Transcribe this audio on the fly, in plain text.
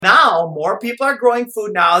Now, more people are growing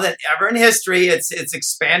food now than ever in history. It's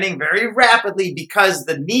expanding very rapidly because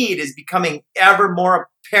the need is becoming ever more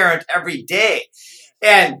apparent every day.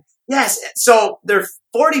 And yes, so there are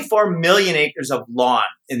 44 million acres of lawn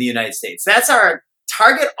in the United States. That's our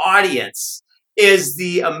target audience, is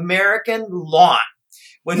the American lawn.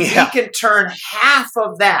 When we can turn half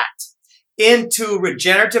of that into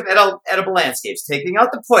regenerative edible landscapes, taking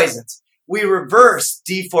out the poisons, we reverse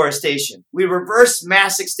deforestation. We reverse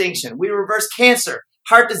mass extinction. We reverse cancer,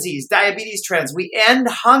 heart disease, diabetes trends. We end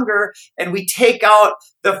hunger, and we take out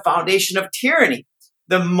the foundation of tyranny.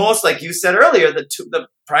 The most, like you said earlier, the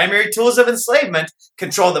primary tools of enslavement: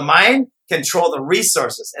 control the mind, control the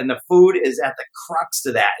resources, and the food is at the crux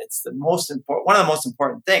to that. It's the most important, one of the most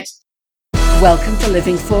important things. Welcome to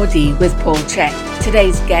Living 4D with Paul Chek.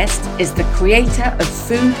 Today's guest is the creator of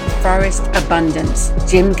Food Forest Abundance,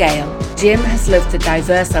 Jim Gale. Jim has lived a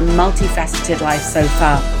diverse and multifaceted life so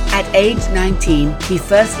far. At age 19, he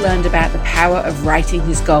first learned about the power of writing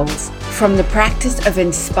his goals. From the practice of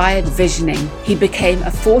inspired visioning, he became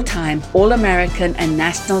a 4-time All-American and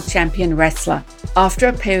national champion wrestler. After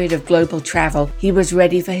a period of global travel, he was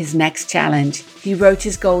ready for his next challenge. He wrote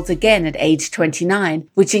his goals again at age 29,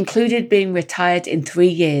 which included being retired in 3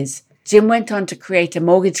 years. Jim went on to create a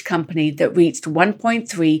mortgage company that reached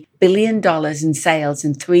 $1.3 billion in sales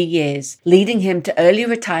in 3 years, leading him to early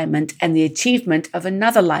retirement and the achievement of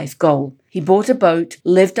another life goal. He bought a boat,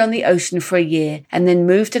 lived on the ocean for a year, and then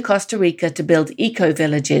moved to Costa Rica to build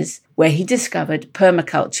eco-villages, where he discovered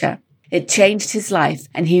permaculture. It changed his life,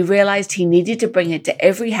 and he realized he needed to bring it to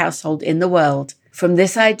every household in the world. From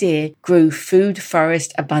this idea grew Food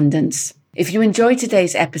Forest Abundance. If you enjoyed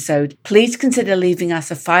today's episode, please consider leaving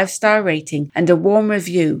us a 5-star rating and a warm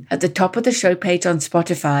review at the top of the show page on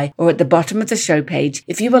Spotify or at the bottom of the show page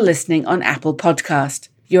if you are listening on Apple Podcast.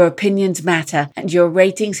 Your opinions matter, and your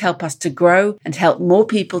ratings help us to grow and help more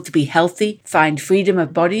people to be healthy, find freedom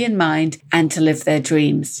of body and mind, and to live their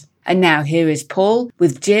dreams. And now here is Paul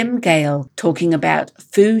with Jim Gale talking about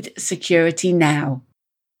food security now.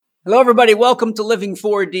 Hello, everybody. Welcome to Living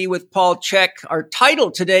 4D with Paul Chek. Our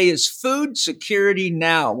title today is Food Security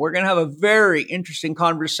Now. We're going to have a very interesting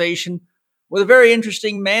conversation with a very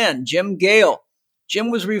interesting man, Jim Gale.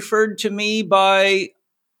 Jim was referred to me by,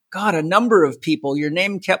 a number of people. Your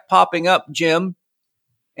name kept popping up, Jim.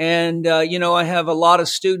 And, I have a lot of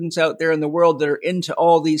students out there in the world that are into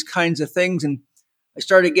all these kinds of things. And I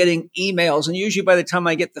started getting emails. And usually by the time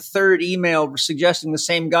I get the third email suggesting the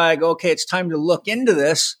same guy, I go, okay, it's time to look into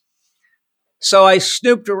this. So I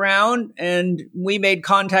snooped around and we made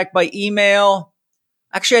contact by email.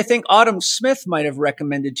 Actually, I think Autumn Smith might have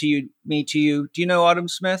recommended me to you. Do you know Autumn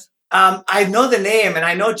Smith? I know the name, and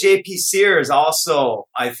I know JP Sears also,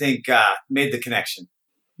 I think, made the connection.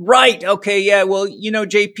 Right. Okay. Yeah. Well,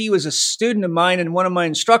 JP was a student of mine and one of my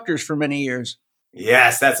instructors for many years.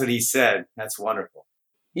 Yes, that's what he said. That's wonderful.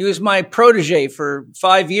 He was my protege for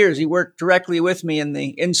 5 years. He worked directly with me in the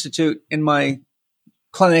institute in my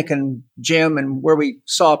clinic and gym, and where we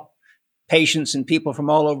saw patients and people from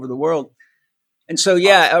all over the world. And so,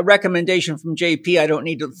 a recommendation from JP, I don't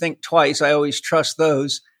need to think twice. I always trust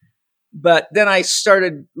those. But then I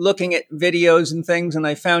started looking at videos and things, and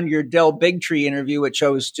I found your Del Bigtree interview, which I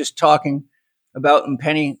was just talking about, and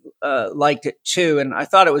Penny liked it too. And I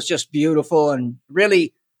thought it was just beautiful and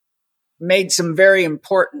really made some very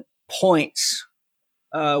important points,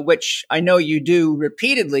 which I know you do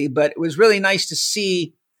repeatedly, but it was really nice to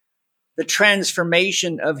see the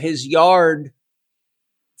transformation of his yard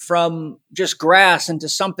from just grass into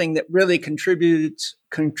something that really contributed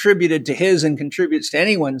to his and contributes to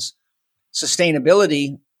anyone's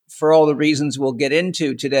sustainability for all the reasons we'll get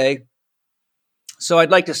into today. So I'd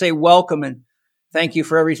like to say welcome and thank you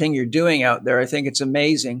for everything you're doing out there. I think it's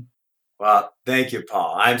amazing. Well, thank you,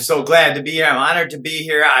 Paul. I'm so glad to be here. I'm honored to be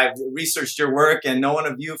here. I've researched your work and known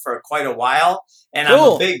of you for quite a while. And cool.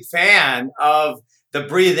 I'm a big fan of the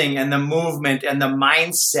breathing and the movement and the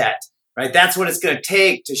mindset, right? That's what it's going to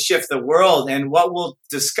take to shift the world. And what we'll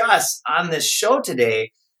discuss on this show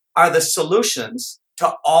today are the solutions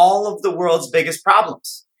to all of the world's biggest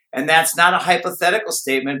problems. And that's not a hypothetical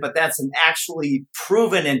statement, but that's an actually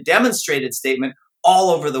proven and demonstrated statement all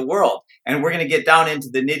over the world. And we're going to get down into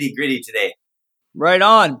the nitty gritty today. Right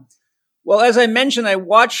on. Well, as I mentioned, I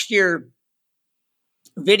watched your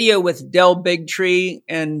video with Del Bigtree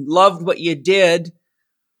and loved what you did.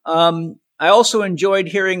 I also enjoyed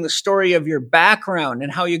hearing the story of your background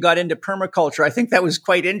and how you got into permaculture. I think that was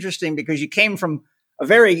quite interesting because you came from a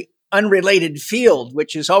very unrelated field,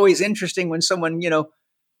 which is always interesting when someone,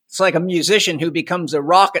 it's like a musician who becomes a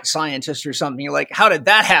rocket scientist or something. You're like, how did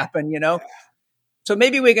that happen, So So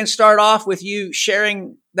maybe we can start off with you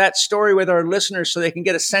sharing that story with our listeners so they can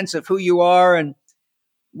get a sense of who you are and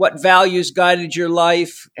what values guided your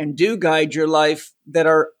life and do guide your life that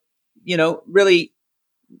are, really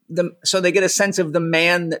so they get a sense of the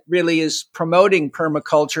man that really is promoting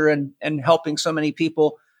permaculture and helping so many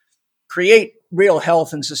people create real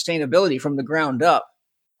health and sustainability from the ground up.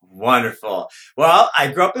 Wonderful. Well, I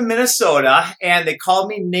grew up in Minnesota and they called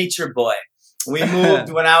me Nature Boy. We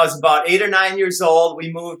moved when I was about 8 or 9 years old.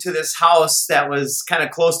 We moved to this house that was kind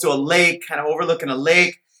of close to a lake, kind of overlooking a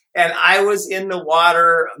lake. And I was in the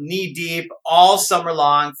water knee deep all summer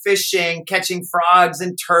long, fishing, catching frogs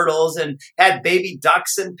and turtles, and had baby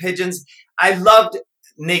ducks and pigeons. I loved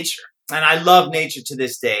nature, and I love nature to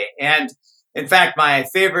this day. And in fact, my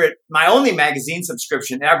only magazine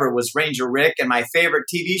subscription ever was Ranger Rick, and my favorite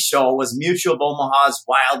TV show was Mutual of Omaha's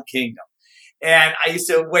Wild Kingdom. And I used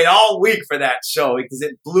to wait all week for that show because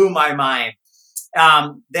it blew my mind.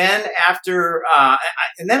 Then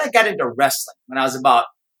I got into wrestling when I was about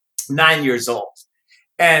 9 years old.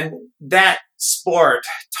 And that sport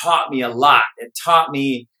taught me a lot. It taught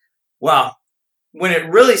me, well, when it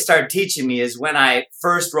really started teaching me is when I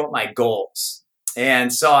first wrote my goals.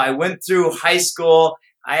 And so I went through high school.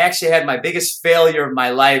 I actually had my biggest failure of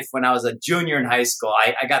my life when I was a junior in high school.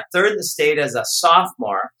 I got third in the state as a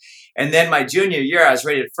sophomore. And then my junior year, I was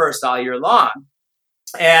rated first all year long.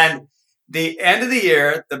 And the end of the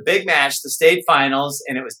year, the big match, the state finals,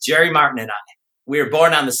 and it was Jerry Martin and I. We were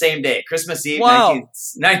born on the same day, Christmas Eve, Wow.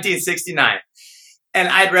 1969. And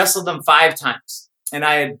I'd wrestled him 5 times, and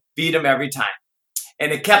I had beat him every time.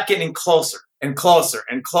 And it kept getting closer and closer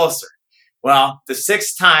and closer. Well, the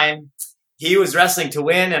 6th time, he was wrestling to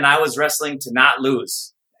win, and I was wrestling to not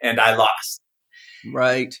lose, and I lost.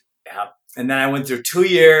 Right. Yeah. And then I went through 2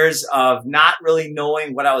 years of not really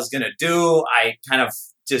knowing what I was going to do.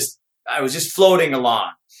 I was just floating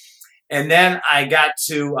along. And then I got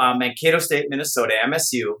to Mankato State, Minnesota,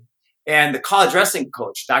 MSU. And the college wrestling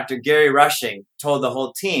coach, Dr. Gary Rushing, told the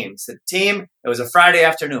whole team, said, team, it was a Friday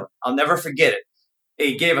afternoon. I'll never forget it.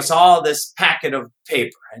 He gave us all this packet of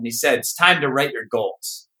paper. And he said, it's time to write your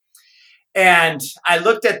goals. And I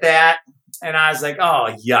looked at that and I was like,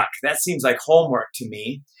 oh, yuck. That seems like homework to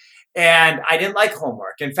me. And I didn't like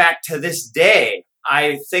homework. In fact, to this day,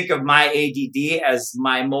 I think of my ADD as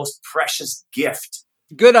my most precious gift.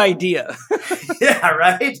 Good idea. Yeah,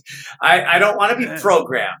 right? I don't want to be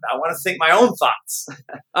programmed. I want to think my own thoughts.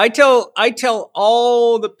 I tell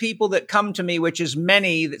all the people that come to me, which is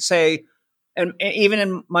many, that say, and even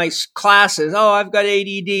in my classes, oh, I've got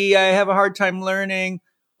ADD, I have a hard time learning,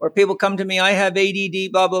 or people come to me, I have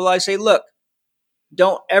ADD, blah, blah, blah. I say, look,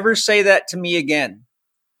 don't ever say that to me again.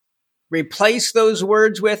 Replace those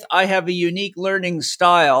words with, I have a unique learning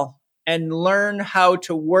style, and learn how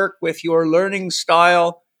to work with your learning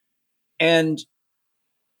style and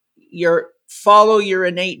follow your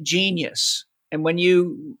innate genius. And when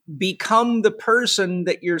you become the person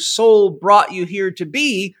that your soul brought you here to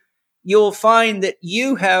be, you'll find that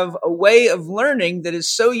you have a way of learning that is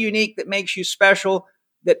so unique that makes you special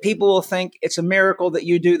that people will think it's a miracle that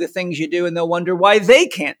you do the things you do, and they'll wonder why they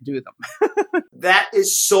can't do them. That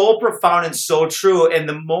is so profound and so true. And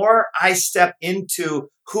the more I step into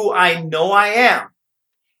who I know I am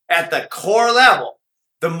at the core level,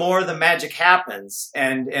 the more the magic happens.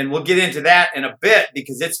 And we'll get into that in a bit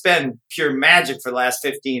because it's been pure magic for the last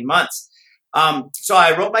 15 months. So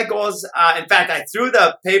I wrote my goals. In fact, I threw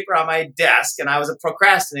the paper on my desk, and I was a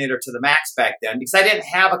procrastinator to the max back then because I didn't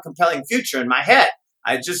have a compelling future in my head.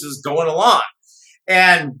 I just was going along.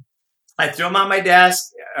 And I threw them on my desk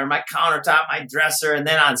or my countertop, my dresser. And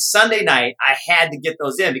then on Sunday night, I had to get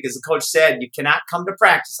those in because the coach said, you cannot come to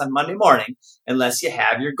practice on Monday morning unless you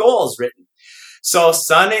have your goals written. So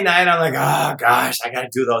Sunday night, I'm like, oh gosh, I got to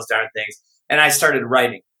do those darn things. And I started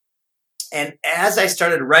writing. And as I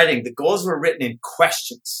started writing, the goals were written in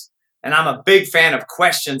questions. And I'm a big fan of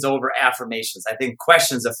questions over affirmations. I think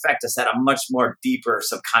questions affect us at a much more deeper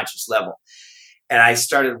subconscious level. And I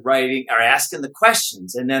started writing or asking the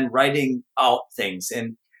questions and then writing out things.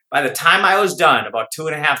 And by the time I was done, about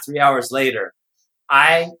 2.5, 3 hours later,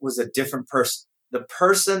 I was a different person. The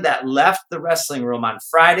person that left the wrestling room on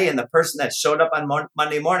Friday and the person that showed up on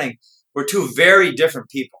Monday morning were two very different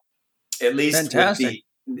people, at least Fantastic.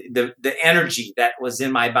 With the energy that was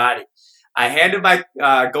in my body. I handed my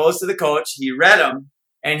goals to the coach. He read them.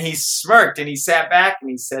 And he smirked and he sat back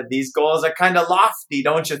and he said, these goals are kind of lofty,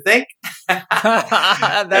 don't you think?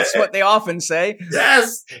 That's what they often say.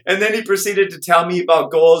 Yes. And then he proceeded to tell me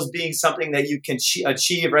about goals being something that you can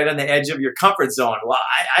achieve right on the edge of your comfort zone. Well,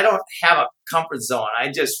 I don't have a comfort zone.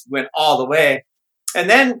 I just went all the way. And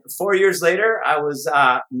then 4 years later, I was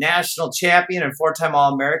national champion and 4-time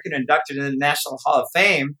All-American, inducted into the National Hall of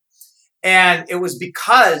Fame. And it was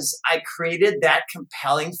because I created that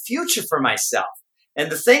compelling future for myself.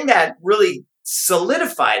 And the thing that really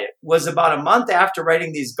solidified it was about a month after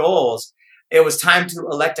writing these goals, it was time to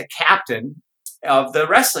elect a captain of the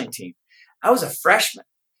wrestling team. I was a freshman.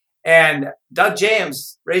 And Doug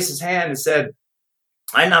James raised his hand and said,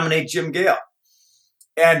 I nominate Jim Gale.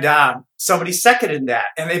 And somebody seconded that,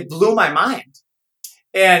 and it blew my mind.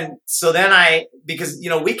 And so then because,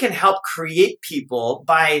 we can help create people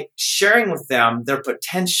by sharing with them their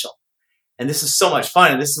potential. And this is so much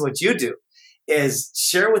fun. And this is what you do, is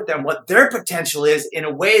share with them what their potential is in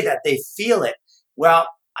a way that they feel it. Well,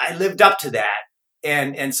 I lived up to that.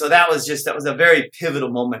 And so that was a very pivotal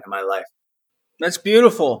moment in my life. That's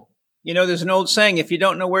beautiful. There's an old saying, if you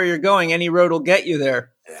don't know where you're going, any road will get you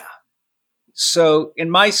there. Yeah. So in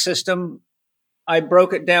my system, I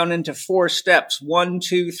broke it down into 4 steps. 1,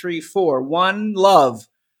 2, 3, 4. 1, love.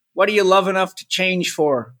 What do you love enough to change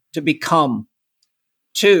for, to become?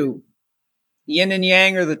 2, yin and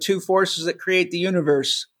yang are the 2 forces that create the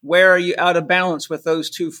universe. Where are you out of balance with those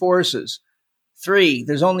 2 forces? 3,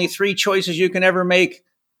 there's only 3 choices you can ever make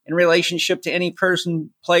in relationship to any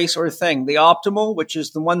person, place, or thing. The optimal, which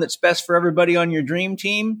is the one that's best for everybody on your dream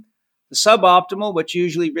team. The suboptimal, which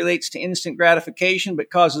usually relates to instant gratification but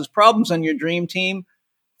causes problems on your dream team.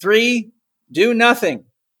 3, do nothing.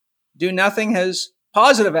 Do nothing has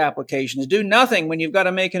positive applications. Do nothing when you've got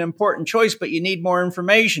to make an important choice, but you need more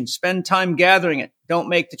information. Spend time gathering it. Don't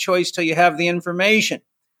make the choice till you have the information.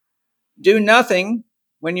 Do nothing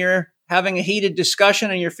when you're having a heated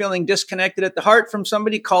discussion and you're feeling disconnected at the heart from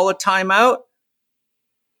somebody. Call a timeout.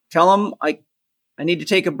 Tell them, I need to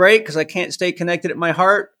take a break because I can't stay connected at my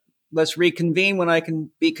heart. Let's reconvene when I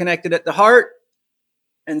can be connected at the heart.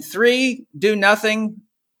 And 3, do nothing.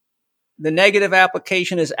 The negative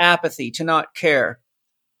application is apathy, to not care.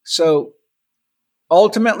 So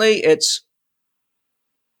ultimately, it's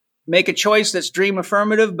make a choice that's dream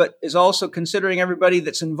affirmative, but is also considering everybody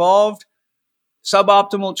that's involved.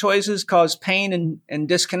 Suboptimal choices cause pain and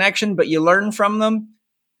disconnection, but you learn from them.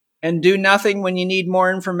 And do nothing when you need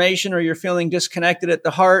more information or you're feeling disconnected at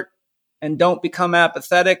the heart. And don't become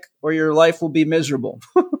apathetic or your life will be miserable.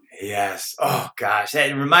 Yes. Oh, gosh.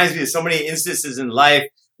 That reminds me of so many instances in life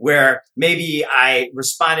where maybe I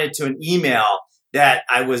responded to an email that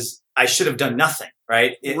I should have done nothing,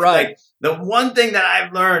 right? Right. Like, the one thing that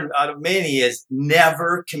I've learned out of many is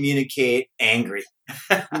never communicate angry.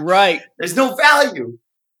 Right. There's no value.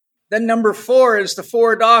 Then number 4 is the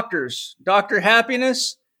 4 doctors. Dr.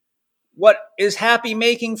 Happiness. What is happy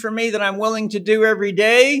making for me that I'm willing to do every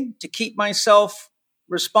day to keep myself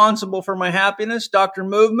responsible for my happiness? Dr.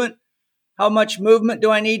 Movement. How much movement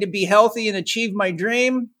do I need to be healthy and achieve my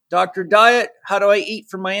dream? Dr. Diet. How do I eat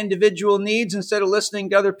for my individual needs instead of listening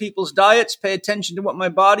to other people's diets? Pay attention to what my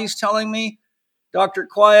body's telling me. Dr.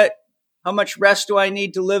 Quiet. How much rest do I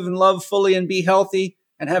need to live and love fully and be healthy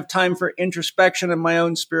and have time for introspection and my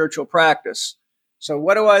own spiritual practice? So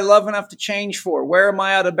what do I love enough to change for? Where am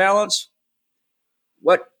I out of balance?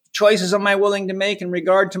 What choices am I willing to make in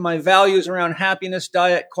regard to my values around happiness,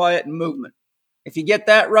 diet, quiet, and movement? If you get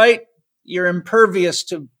that right, you're impervious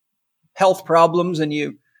to health problems and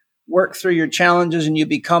you work through your challenges and you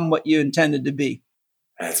become what you intended to be.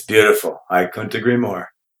 That's beautiful. I couldn't agree more.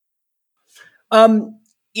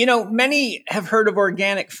 Many have heard of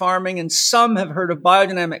organic farming and some have heard of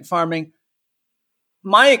biodynamic farming.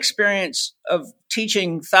 My experience of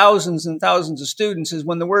teaching thousands and thousands of students is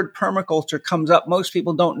when the word permaculture comes up, most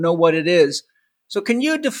people don't know what it is. So can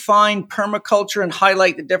you define permaculture and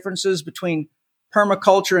highlight the differences between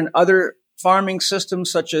permaculture and other farming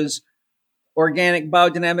systems such as organic,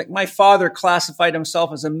 biodynamic? My father classified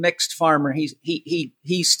himself as a mixed farmer.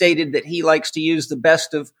 He stated that he likes to use the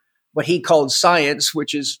best of what he called science,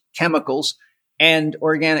 which is chemicals, and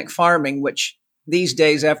organic farming, which these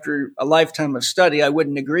days, after a lifetime of study, I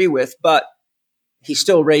wouldn't agree with, but he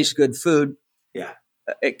still raised good food. Yeah.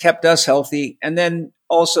 It kept us healthy. And then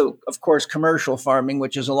also, of course, commercial farming,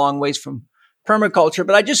 which is a long ways from permaculture.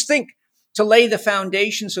 But I just think to lay the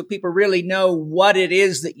foundation so people really know what it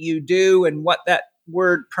is that you do and what that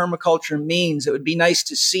word permaculture means, it would be nice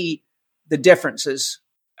to see the differences.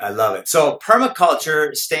 I love it. So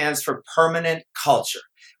permaculture stands for permanent culture,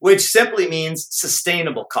 which simply means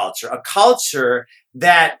sustainable culture, a culture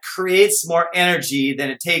that creates more energy than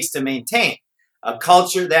it takes to maintain, a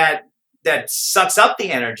culture that sucks up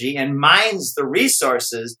the energy and mines the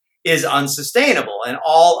resources is unsustainable, and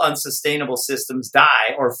all unsustainable systems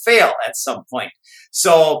die or fail at some point.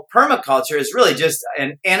 So permaculture is really just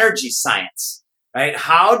an energy science. right?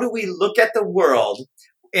 How do we look at the world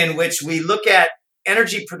in which we look at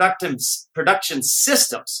energy production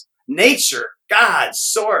systems, nature, God,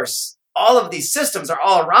 source, all of these systems are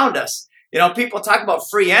all around us. People talk about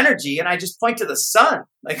free energy, and I just point to the sun.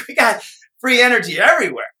 Like, we got free energy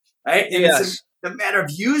everywhere, right? And it's a matter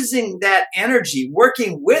of using that energy,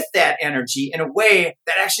 working with that energy in a way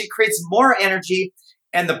that actually creates more energy.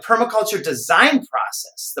 And the permaculture design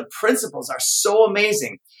process, the principles are so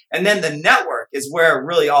amazing. And then the network is where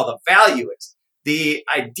really all the value is. The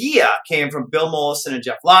idea came from Bill Mollison and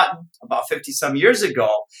Jeff Lawton about 50 some years ago.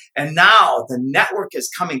 And now the network is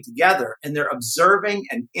coming together, and they're observing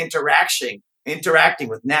and interacting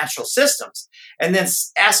with natural systems, and then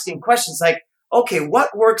asking questions like, okay,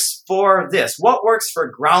 what works for this? What works for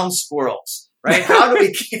ground squirrels, right? How do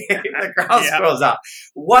we keep the ground squirrels out?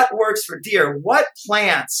 What works for deer? What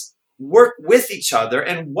plants work with each other,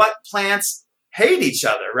 and what plants hate each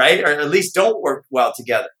other, right? Or at least don't work well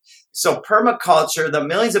together. So permaculture, the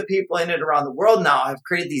millions of people in it around the world now have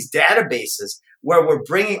created these databases where we're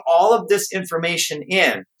bringing all of this information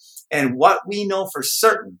in, and what we know for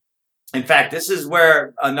certain. In fact, this is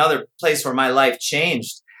where another place where my life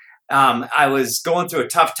changed. I was going through a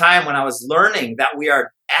tough time when I was learning that we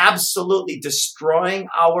are absolutely destroying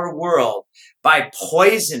our world by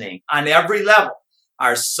poisoning on every level.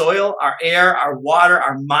 Our soil, our air, our water,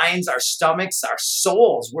 our minds, our stomachs, our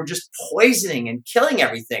souls. We're just poisoning and killing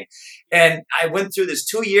everything. And I went through this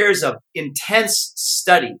 2 years of intense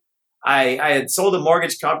study. I had sold a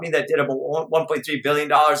mortgage company that did about $1.3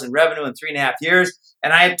 billion in revenue in 3.5 years.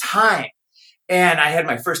 And I had time. And I had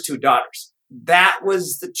my first 2 daughters. That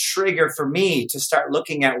was the trigger for me to start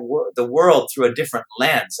looking at the world through a different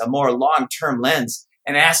lens, a more long-term lens,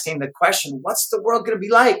 and asking the question, what's the world going to be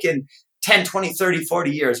like in 10, 20, 30,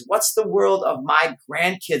 40 years? What's the world of my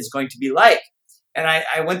grandkids going to be like? And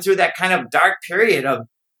I went through that kind of dark period of,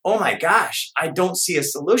 oh my gosh, I don't see a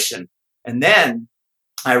solution. And then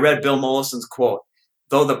I read Bill Mollison's quote,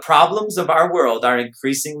 though the problems of our world are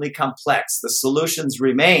increasingly complex, the solutions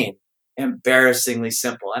remain embarrassingly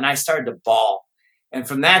simple. And I started to bawl. And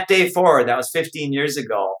from that day forward, that was 15 years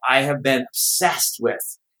ago, I have been obsessed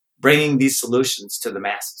with bringing these solutions to the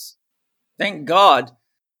masses. Thank God.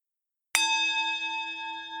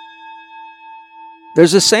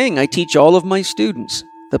 There's a saying I teach all of my students: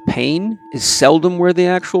 the pain is seldom where the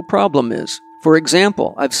actual problem is. For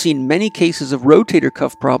example, I've seen many cases of rotator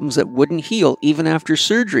cuff problems that wouldn't heal even after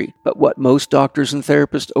surgery, but what most doctors and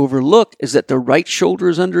therapists overlook is that the right shoulder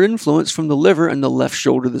is under influence from the liver and the left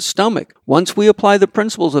shoulder the stomach. Once we apply the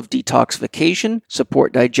principles of detoxification,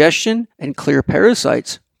 support digestion, and clear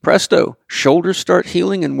parasites, presto, shoulders start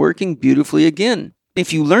healing and working beautifully again.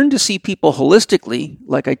 If you learn to see people holistically,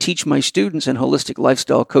 like I teach my students in Holistic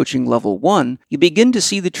Lifestyle Coaching Level 1, you begin to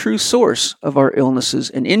see the true source of our illnesses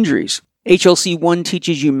and injuries. HLC1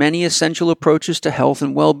 teaches you many essential approaches to health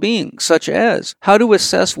and well-being, such as how to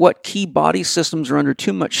assess what key body systems are under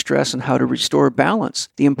too much stress and how to restore balance,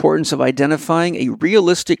 the importance of identifying a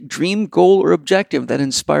realistic dream goal or objective that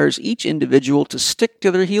inspires each individual to stick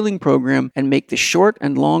to their healing program and make the short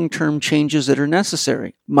and long-term changes that are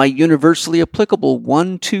necessary, my universally applicable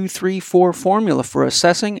 1, 2, 3, 4 formula for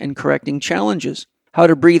assessing and correcting challenges, how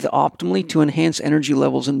to breathe optimally to enhance energy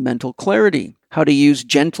levels and mental clarity, how to use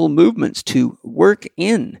gentle movements to work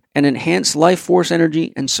in and enhance life force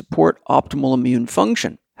energy and support optimal immune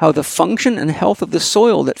function, how the function and health of the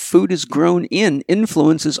soil that food is grown in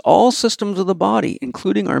influences all systems of the body,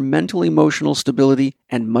 including our mental, emotional stability,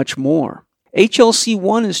 and much more.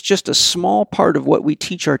 HLC1 is just a small part of what we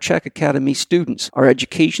teach our CHEK Academy students, our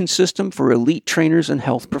education system for elite trainers and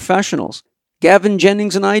health professionals. Gavin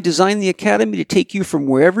Jennings and I designed the Academy to take you from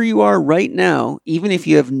wherever you are right now, even if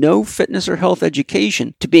you have no fitness or health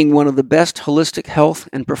education, to being one of the best holistic health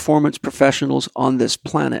and performance professionals on this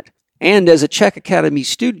planet. And as a CHEK Academy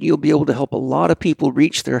student, you'll be able to help a lot of people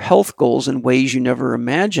reach their health goals in ways you never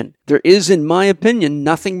imagined. There is, in my opinion,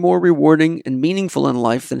 nothing more rewarding and meaningful in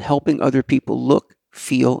life than helping other people look,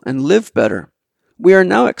 feel, and live better. We are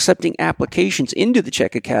now accepting applications into the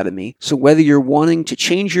CHEK Academy, so whether you're wanting to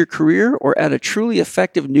change your career or add a truly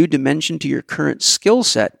effective new dimension to your current skill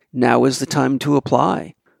set, now is the time to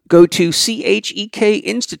apply. Go to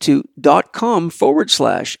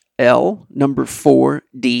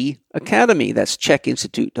chekinstitute.com/L4D Academy. That's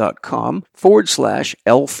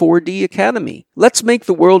chekinstitute.com/L4D Academy. Let's make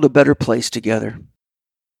the world a better place together.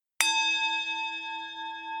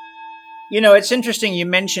 It's interesting you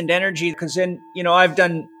mentioned energy because I've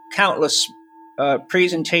done countless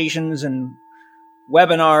presentations and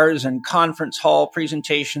webinars and conference hall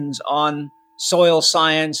presentations on soil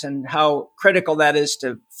science and how critical that is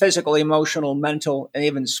to physical, emotional, mental, and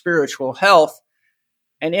even spiritual health.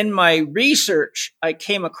 And in my research, I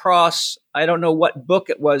came across, I don't know what book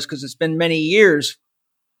it was because it's been many years,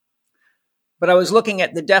 but I was looking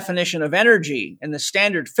at the definition of energy, and the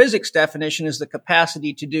standard physics definition is the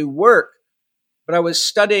capacity to do work. But I was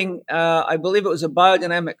studying, I believe it was a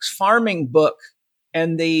biodynamics farming book,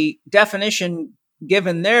 and the definition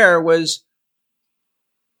given there was,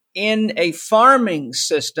 in a farming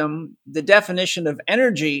system, the definition of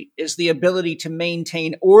energy is the ability to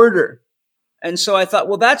maintain order. And so I thought,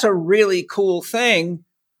 well, that's a really cool thing,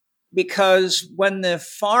 because when the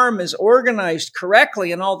farm is organized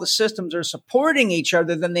correctly and all the systems are supporting each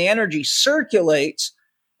other, then the energy circulates.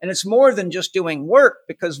 And it's more than just doing work,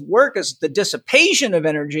 because work is the dissipation of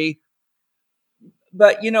energy.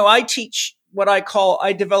 But, I teach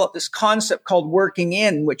I developed this concept called working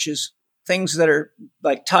in, which is things that are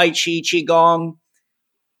like Tai Chi, Qigong,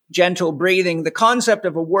 gentle breathing. The concept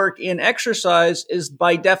of a work in exercise is,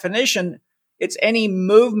 by definition, it's any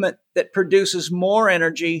movement that produces more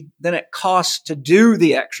energy than it costs to do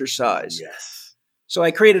the exercise. Yes. So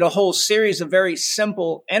I created a whole series of very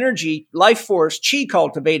simple energy, life force, chi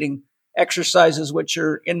cultivating exercises, which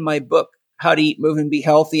are in my book, How to Eat, Move, and Be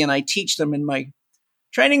Healthy. And I teach them in my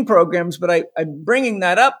training programs. But I'm bringing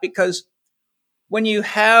that up because when you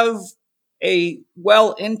have a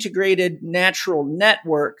well-integrated natural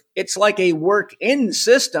network, it's like a work-in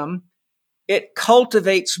system. It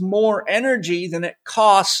cultivates more energy than it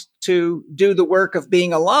costs to do the work of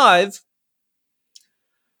being alive.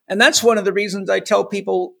 And that's one of the reasons I tell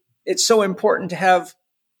people it's so important to have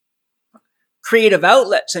creative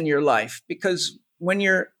outlets in your life, because when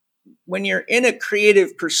you're in a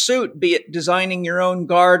creative pursuit, be it designing your own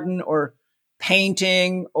garden or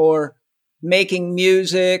painting or making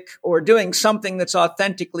music or doing something that's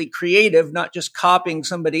authentically creative, not just copying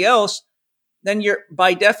somebody else, then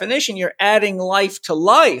by definition, you're adding life to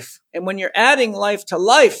life. And when you're adding life to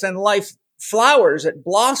life, then life flowers, it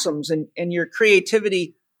blossoms, and your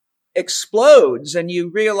creativity explodes, and you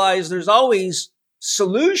realize there's always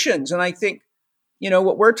solutions. And I think,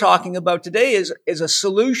 what we're talking about today is a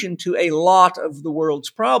solution to a lot of the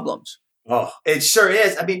world's problems. Oh, it sure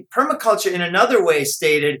is. I mean, permaculture, in another way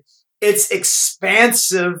stated, it's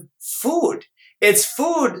expansive food. It's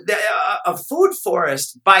food. A food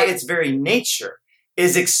forest, by its very nature,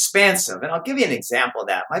 is expansive. And I'll give you an example of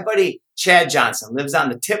that. My buddy Chad Johnson lives on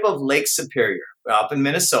the tip of Lake Superior, up in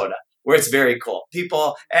Minnesota, where it's very cold.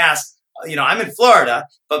 People ask, I'm in Florida,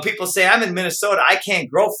 but people say, I'm in Minnesota, I can't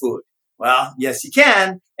grow food. Well, yes, you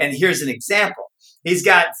can. And here's an example. He's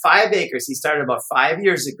got 5 acres. He started about 5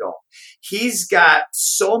 years ago. He's got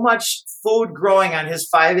so much food growing on his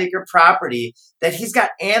 5-acre property that he's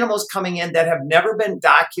got animals coming in that have never been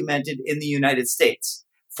documented in the United States.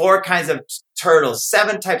 4 kinds of turtles,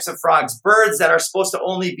 7 types of frogs, birds that are supposed to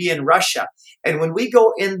only be in Russia. And when we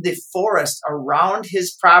go in the forest around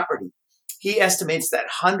his property, he estimates that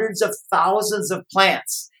hundreds of thousands of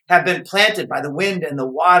plants have been planted by the wind and the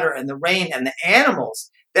water and the rain and the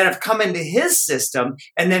animals that have come into his system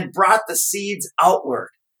and then brought the seeds outward.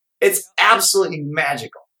 It's absolutely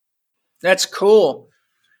magical. That's cool.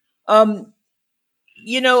 I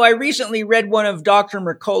recently read one of Dr.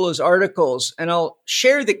 Mercola's articles, and I'll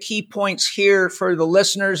share the key points here for the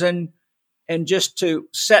listeners and just to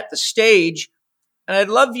set the stage. And I'd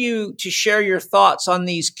love you to share your thoughts on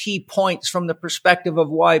these key points from the perspective of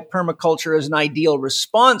why permaculture is an ideal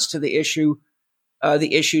response to the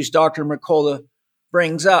issues Dr. Mercola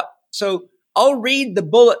brings up. So I'll read the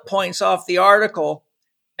bullet points off the article,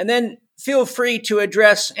 and then feel free to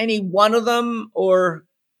address any one of them, or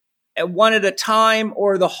one at a time,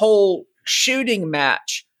 or the whole shooting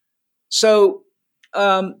match. So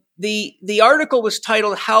the article was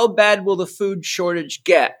titled, How Bad Will the Food Shortage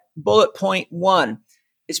Get? Bullet point 1.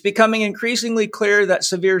 It's becoming increasingly clear that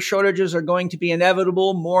severe shortages are going to be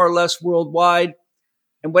inevitable, more or less worldwide,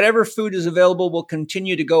 and whatever food is available will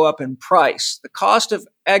continue to go up in price. The cost of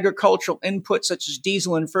agricultural inputs such as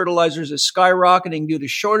diesel and fertilizers is skyrocketing due to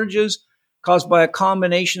shortages caused by a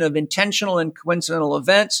combination of intentional and coincidental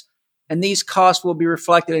events, and these costs will be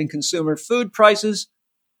reflected in consumer food prices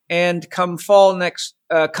and come fall next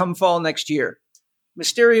year.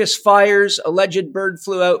 Mysterious fires, alleged bird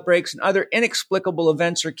flu outbreaks, and other inexplicable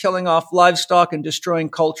events are killing off livestock and destroying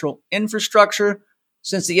cultural infrastructure.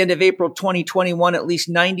 Since the end of April 2021, at least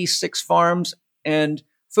 96 farms and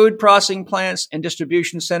food processing plants and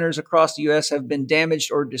distribution centers across the U.S. have been damaged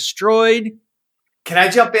or destroyed. Can I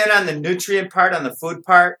jump in on the nutrient part, on the food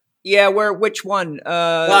part? Yeah, which one?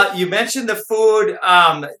 Well, you mentioned the food.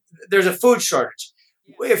 There's a food shortage.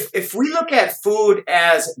 if we look at food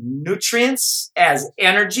as nutrients, as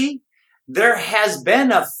energy, there has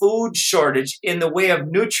been a food shortage in the way of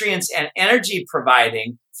nutrients and energy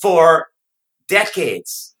providing for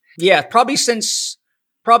decades. Yeah, probably since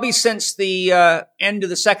the end of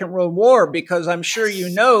the Second World War, because I'm sure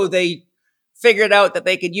they figured out that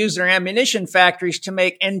they could use their ammunition factories to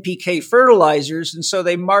make NPK fertilizers, and so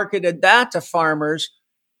they marketed that to farmers.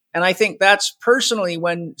 And I think that's personally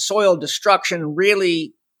when soil destruction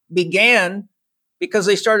really began, because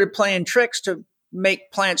they started playing tricks to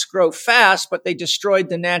make plants grow fast, but they destroyed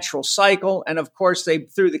the natural cycle. And of course, they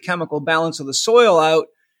threw the chemical balance of the soil out.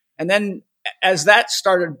 And then as that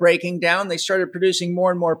started breaking down, they started producing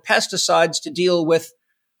more and more pesticides to deal with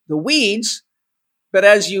the weeds. But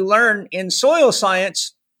as you learn in soil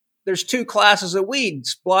science, there's two classes of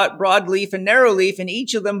weeds, broadleaf and narrowleaf, and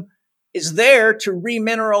each of them is there to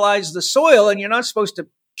remineralize the soil. And you're not supposed to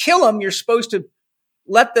kill them. You're supposed to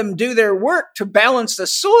let them do their work to balance the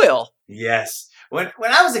soil. Yes. When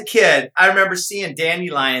I was a kid, I remember seeing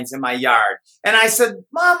dandelions in my yard. And I said,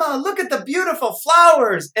 Mama, look at the beautiful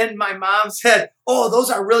flowers. And my mom said, oh,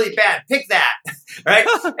 those are really bad. Pick that. Right?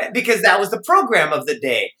 Because that was the program of the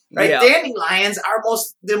day. Right? Yeah. Dandelions are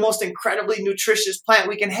the most incredibly nutritious plant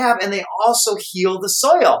we can have. And they also heal the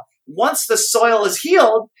soil. Once the soil is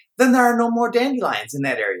healed, then there are no more dandelions in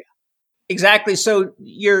that area. Exactly. So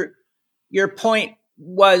your point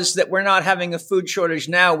was that we're not having a food shortage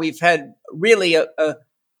now. We've had really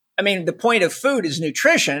the point of food is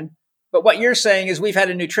nutrition, but what you're saying is we've had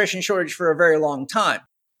a nutrition shortage for a very long time.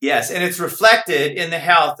 Yes, and it's reflected in the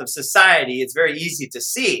health of society. It's very easy to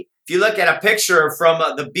see. If you look at a picture from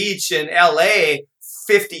the beach in LA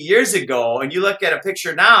 50 years ago, and you look at a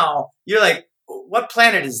picture now, you're like, what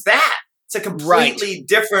planet is that? It's a completely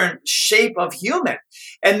different shape of human.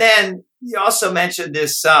 And then you also mentioned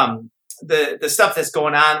this, the stuff that's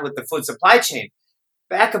going on with the food supply chain.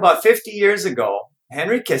 Back about 50 years ago,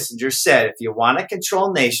 Henry Kissinger said, if you want to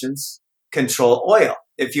control nations, control oil.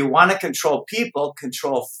 If you want to control people,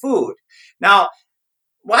 control food. Now,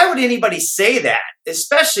 why would anybody say that,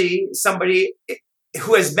 especially somebody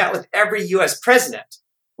who has met with every U.S. president?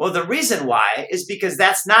 Well, the reason why is because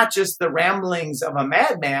that's not just the ramblings of a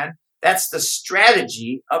madman. That's the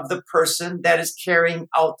strategy of the person that is carrying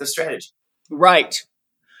out the strategy. Right.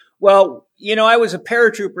 Well, I was a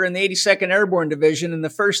paratrooper in the 82nd Airborne Division, and the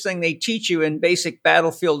first thing they teach you in basic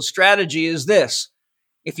battlefield strategy is this.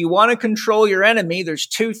 If you want to control your enemy, there's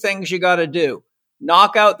two things you got to do.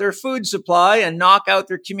 Knock out their food supply and knock out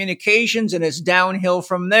their communications, and it's downhill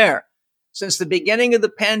from there. Since the beginning of the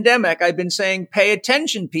pandemic, I've been saying, pay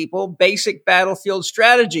attention, people, basic battlefield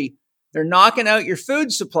strategy. They're knocking out your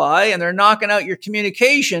food supply and they're knocking out your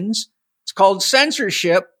communications. It's called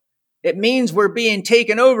censorship. It means we're being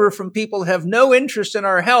taken over from people who have no interest in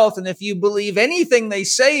our health. And if you believe anything they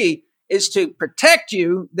say is to protect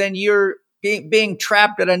you, then you're being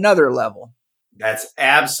trapped at another level. That's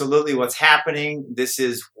absolutely what's happening. This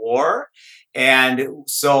is war. And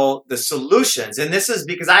so the solutions, and this is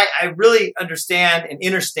because I really understand and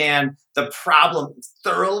understand the problem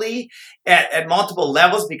thoroughly at multiple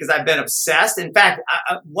levels because I've been obsessed. In fact,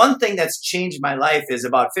 one thing that's changed my life is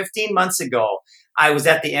about 15 months ago, I was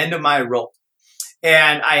at the end of my rope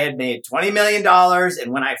and I had made $20 million.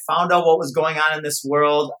 And when I found out what was going on in this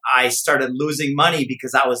world, I started losing money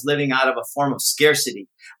because I was living out of a form of scarcity.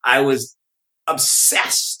 I was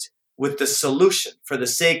obsessed with the solution for the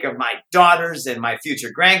sake of my daughters and my future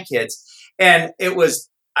grandkids. And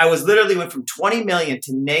I literally went from 20 million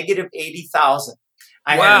to negative 80,000.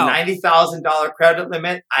 I had a $90,000 credit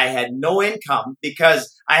limit. I had no income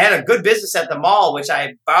because I had a good business at the mall, which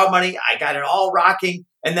I borrowed money. I got it all rocking.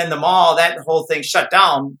 And then the mall, that whole thing shut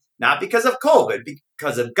down, not because of COVID,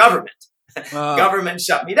 because of government. Government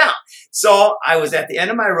shut me down. So I was at the end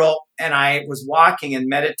of my rope and I was walking and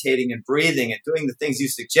meditating and breathing and doing the things you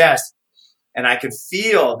suggest. And I could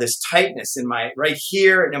feel this tightness in my right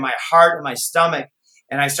here and in my heart and my stomach.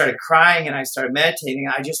 And I started crying and I started meditating.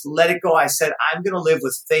 I just let it go. I said, I'm going to live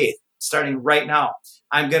with faith starting right now.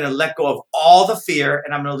 I'm going to let go of all the fear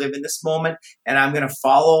and I'm going to live in this moment. And I'm going to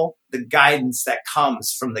follow the guidance that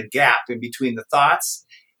comes from the gap in between the thoughts.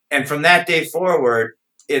 And from that day forward,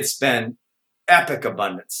 it's been epic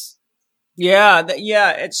abundance. Yeah.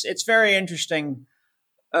 It's very interesting.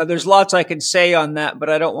 There's lots I could say on that, but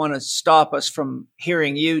I don't want to stop us from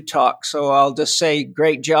hearing you talk. So I'll just say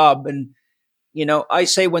great job. And, I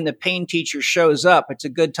say when the pain teacher shows up, it's a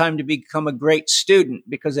good time to become a great student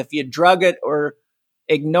because if you drug it or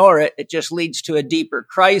ignore it, it just leads to a deeper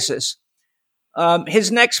crisis.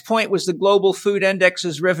 His next point was the global food index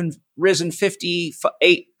has risen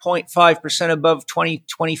 58.5% above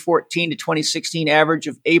 2014 to 2016 average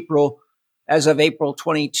of as of April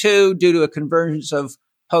 22, due to a convergence of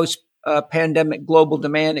post-pandemic global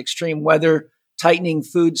demand, extreme weather, tightening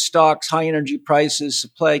food stocks, high energy prices,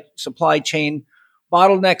 supply chain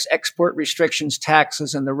bottlenecks, export restrictions,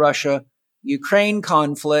 taxes, and the Russia-Ukraine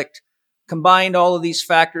conflict. Combined, all of these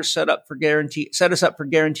factors set us up for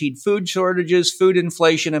guaranteed food shortages, food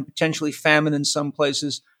inflation, and potentially famine in some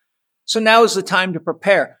places. So now is the time to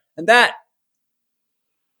prepare. And that,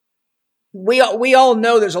 we all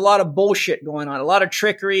know there's a lot of bullshit going on, a lot of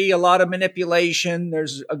trickery, a lot of manipulation.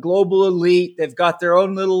 There's a global elite. They've got their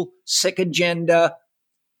own little sick agenda.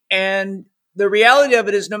 And the reality of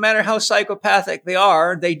it is, no matter how psychopathic they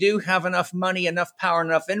are, they do have enough money, enough power,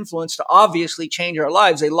 enough influence to obviously change our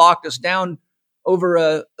lives. They locked us down over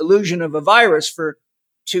a illusion of a virus for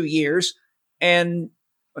 2 years, and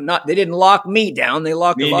they didn't lock me down. They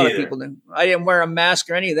locked a lot of people down. I didn't wear a mask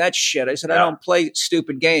or any of that shit. I said, I don't play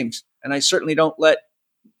stupid games, and I certainly don't let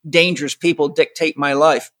dangerous people dictate my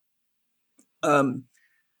life.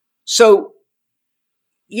 So,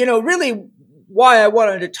 really, why I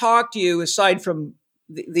wanted to talk to you, aside from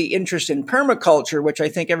the interest in permaculture, which I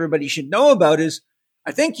think everybody should know about, is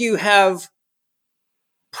I think you have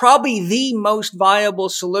probably the most viable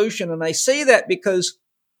solution. And I say that because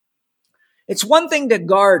it's one thing to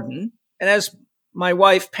garden. And as my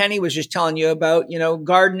wife Penny was just telling you about,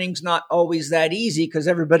 gardening's not always that easy because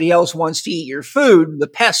everybody else wants to eat your food, the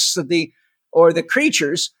pests or the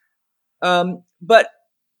creatures. But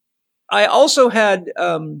I also had,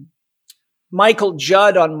 Michael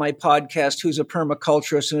Judd on my podcast, who's a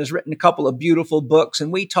permaculturist and has written a couple of beautiful books.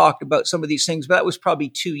 And we talked about some of these things, but that was probably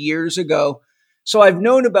 2 years ago. So I've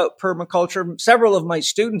known about permaculture. Several of my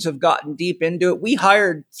students have gotten deep into it. We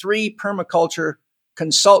hired 3 permaculture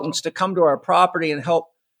consultants to come to our property and help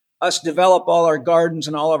us develop all our gardens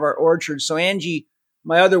and all of our orchards. So Angie,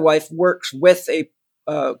 my other wife, works with a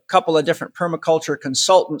couple of different permaculture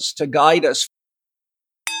consultants to guide us.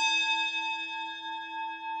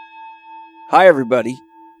 Hi, everybody.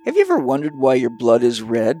 Have you ever wondered why your blood is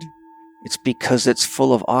red? It's because it's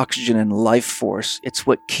full of oxygen and life force. It's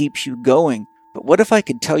what keeps you going. But what if I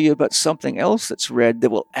could tell you about something else that's red that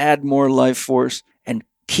will add more life force and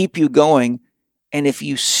keep you going? And if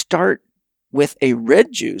you start with a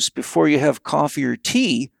red juice before you have coffee or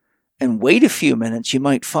tea and wait a few minutes, you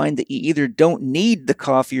might find that you either don't need the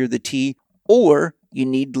coffee or the tea, or you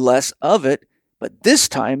need less of it. But this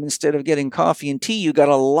time, instead of getting coffee and tea, you got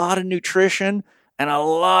a lot of nutrition and a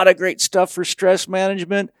lot of great stuff for stress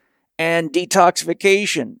management and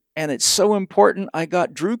detoxification. And it's so important. I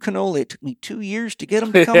got Drew Canole. It took me 2 years to get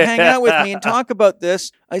him to come hang out with me and talk about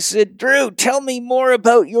this. I said, Drew, tell me more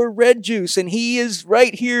about your red juice. And he is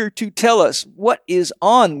right here to tell us what is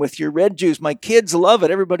on with your red juice. My kids love it.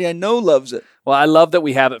 Everybody I know loves it. Well, I love that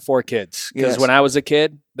we have it for kids. Because when I was a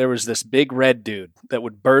kid, there was this big red dude that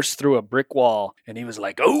would burst through a brick wall. And he was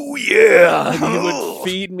like, oh, yeah. And he would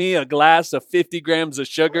feed me a glass of 50 grams of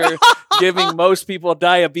sugar, giving most people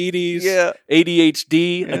diabetes,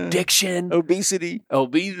 ADHD, addiction, obesity, all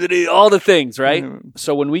the things, right?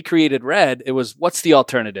 So when we created Red, it was, what's the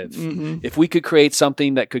alternative? If we could create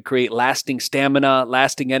something that could create lasting stamina,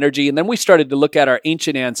 lasting energy. And then we started to look at our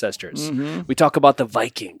ancient ancestors. We talk about the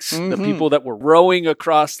Vikings, the people that were rowing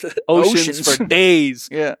across the oceans for days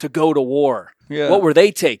to go to war. What were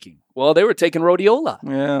they taking? Well, they were taking rhodiola.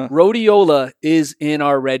 Rhodiola is in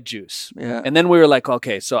our red juice. And then we were like,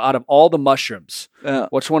 okay, so out of all the mushrooms,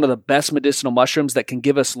 what's one of the best medicinal mushrooms that can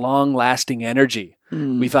give us long-lasting energy?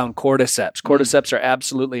 We found cordyceps. Cordyceps are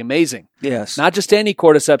absolutely amazing. Not just any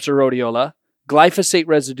cordyceps or rhodiola, glyphosate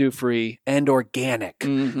residue-free and organic.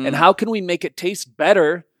 And how can we make it taste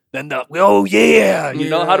better than how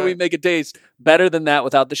do we make it taste better than that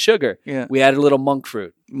without the sugar? We added a little monk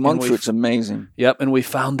fruit. Monk fruit's amazing. And we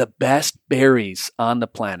found the best berries on the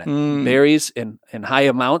planet. Berries in high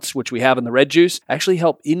amounts, which we have in the red juice, actually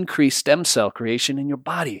help increase stem cell creation in your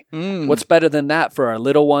body. What's better than that for our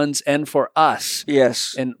little ones and for us?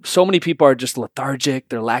 And so many people are just lethargic.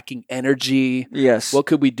 They're lacking energy. What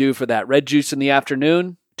could we do for that? Red juice in the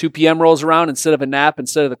afternoon, 2 p.m. rolls around, instead of a nap,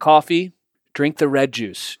 instead of the coffee, drink the red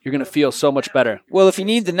juice. You're going to feel so much better. Well, if you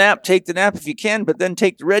need the nap, take the nap if you can, but then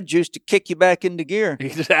take the red juice to kick you back into gear.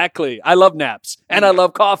 Exactly. I love naps, and I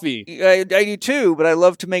love coffee. I do too, but I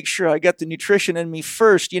love to make sure I got the nutrition in me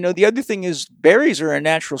first. The other thing is berries are a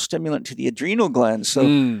natural stimulant to the adrenal glands.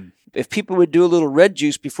 So if people would do a little red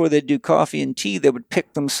juice before they do coffee and tea, they would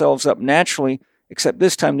pick themselves up naturally, except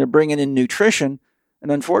this time they're bringing in nutrition.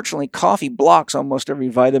 And unfortunately, coffee blocks almost every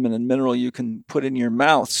vitamin and mineral you can put in your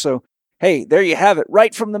mouth. So, hey, there you have it,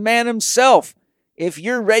 right from the man himself. If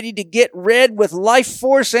you're ready to get red with life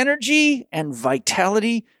force energy and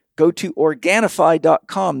vitality, go to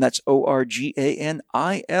Organifi.com. That's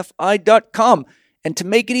Organifi.com. And to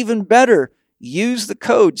make it even better, use the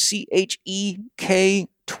code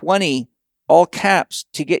CHEK20, all caps,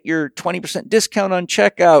 to get your 20% discount on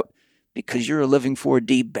checkout, because you're a Living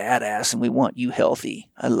 4D badass and we want you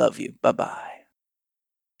healthy. I love you. Bye-bye.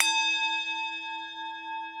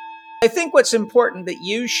 I think what's important that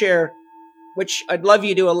you share, which I'd love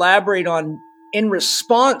you to elaborate on in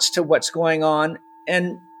response to what's going on.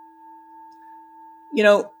 And, you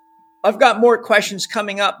know, I've got more questions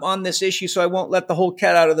coming up on this issue, so I won't let the whole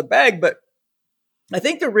cat out of the bag. But I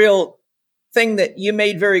think the real thing that you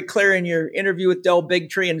made very clear in your interview with Del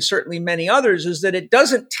Bigtree, and certainly many others, is that it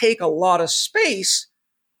doesn't take a lot of space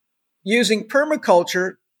using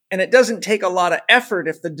permaculture, and it doesn't take a lot of effort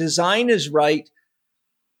if the design is right.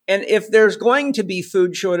 And if there's going to be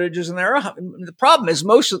food shortages, and the problem is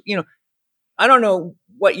I don't know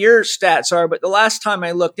what your stats are, but the last time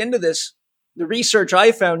I looked into this, the research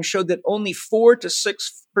I found showed that only 4 to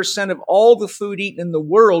 6% of all the food eaten in the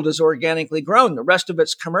world is organically grown. The rest of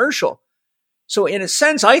it's commercial. So in a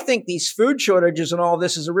sense, I think these food shortages and all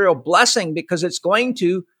this is a real blessing, because it's going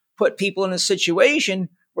to put people in a situation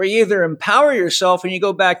where you either empower yourself and you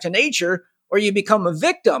go back to nature, or you become a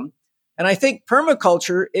victim. And I think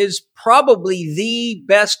permaculture is probably the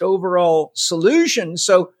best overall solution.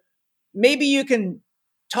 So maybe you can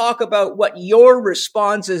talk about what your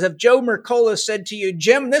response is. If Joe Mercola said to you,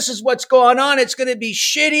 Jim, this is what's going on, it's going to be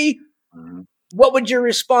shitty, what would your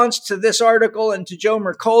response to this article and to Joe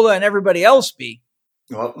Mercola and everybody else be?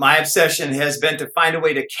 Well, my obsession has been to find a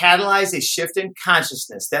way to catalyze a shift in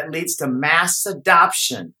consciousness that leads to mass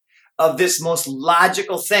adoption of this most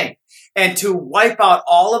logical thing, and to wipe out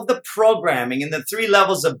all of the programming in the 3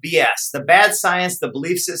 levels of BS, the bad science, the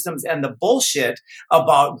belief systems, and the bullshit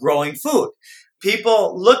about growing food.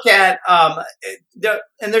 People look at,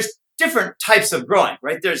 and there's different types of growing,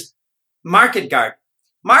 right? There's market gardening.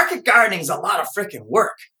 Market gardening is a lot of freaking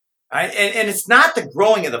work, right? And it's not the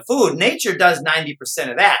growing of the food. Nature does 90%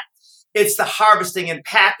 of that. It's the harvesting and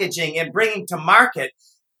packaging and bringing to market.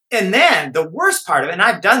 And then the worst part of it, and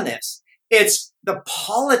I've done this, it's the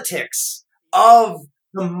politics of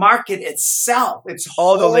the market itself. It's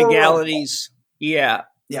all horrible. The legalities. Yeah.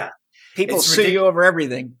 Yeah. People sue you over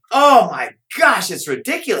everything. Oh my gosh, it's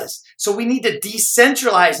ridiculous. So we need to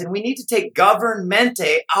decentralize, and we need to take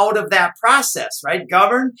governmente out of that process, right?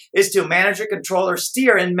 Govern is to manage or control or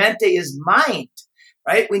steer, and mente is mind,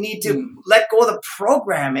 right? We need to let go of the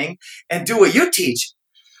programming and do what you teach.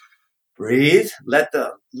 Breathe,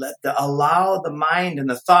 allow the mind and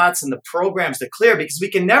the thoughts and the programs to clear, because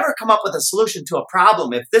we can never come up with a solution to a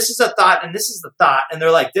problem. If this is a thought and this is the thought, and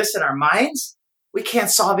they're like this in our minds, we can't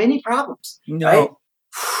solve any problems. No. Right?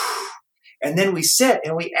 And then we sit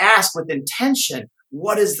and we ask with intention,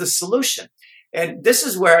 what is the solution? And this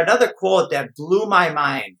is where another quote that blew my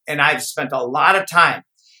mind, and I've spent a lot of time,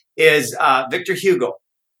 is Victor Hugo.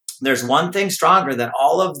 There's one thing stronger than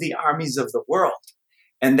all of the armies of the world,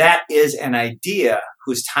 and that is an idea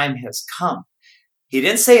whose time has come. He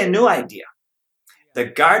didn't say a new idea. The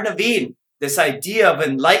Garden of Eden, this idea of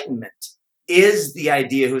enlightenment, is the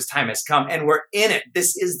idea whose time has come, and we're in it.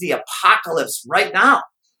 This is the apocalypse right now.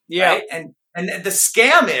 Yeah. Right? And the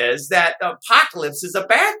scam is that the apocalypse is a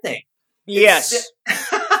bad thing. Yes.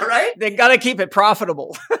 Right? They got to keep it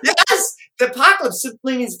profitable. Yes. The apocalypse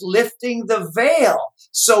simply means lifting the veil.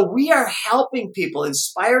 So we are helping people,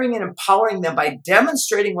 inspiring and empowering them by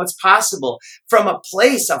demonstrating what's possible from a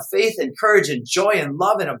place of faith and courage and joy and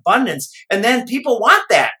love and abundance. And then people want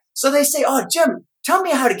that. So they say, oh, Jim, tell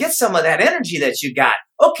me how to get some of that energy that you got.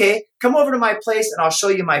 Okay, come over to my place and I'll show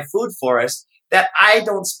you my food forest that I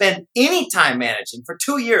don't spend any time managing. For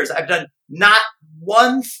 2 years, I've done not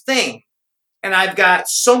one thing. And I've got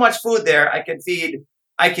so much food there, I could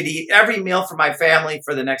eat every meal for my family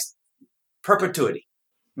for the next perpetuity.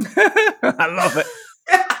 I love it.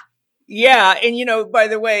 Yeah. And, by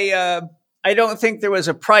the way, I don't think there was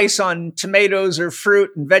a price on tomatoes or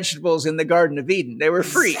fruit and vegetables in the Garden of Eden. They were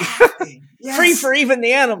free. Exactly. Yes. Free for even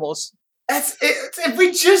the animals. That's it. If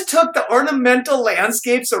we just took the ornamental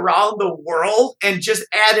landscapes around the world and just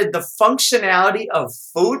added the functionality of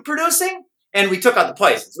food producing, and we took out the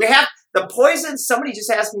poisons. We have the poisons. Somebody just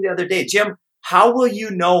asked me the other day, Jim, how will you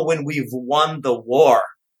know when we've won the war?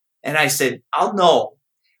 And I said, I'll know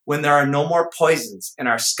when there are no more poisons in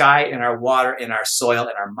our sky, in our water, in our soil,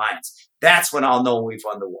 in our minds. That's when I'll know we've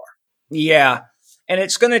won the war. Yeah. And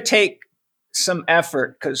it's going to take some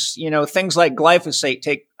effort because, things like glyphosate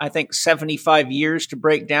take, I think, 75 years to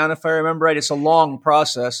break down, if I remember right. It's a long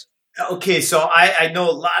process. Okay, so I know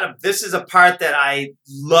a lot of this is a part that I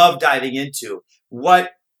love diving into.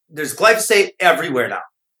 There's glyphosate everywhere now.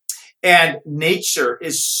 And nature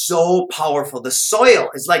is so powerful. The soil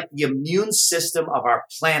is like the immune system of our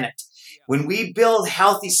planet. When we build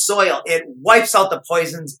healthy soil, it wipes out the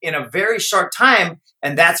poisons in a very short time.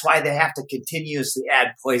 And that's why they have to continuously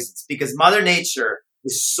add poisons, because Mother Nature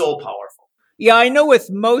is so powerful. Yeah, I know with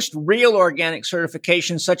most real organic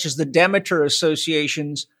certifications, such as the Demeter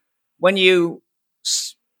associations, when you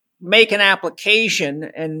make an application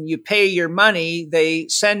and you pay your money, they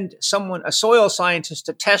send a soil scientist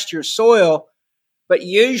to test your soil. But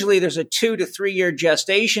usually there's a 2 to 3 year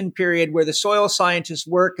gestation period where the soil scientists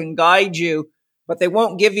work and guide you, but they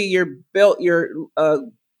won't give you your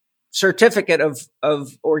certificate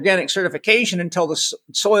of organic certification until the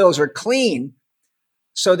soils are clean.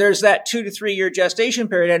 So there's that 2 to 3 year gestation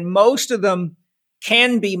period, and most of them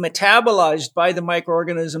can be metabolized by the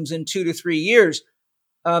microorganisms in 2 to 3 years.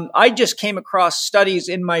 I just came across studies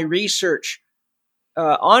in my research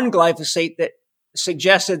on glyphosate that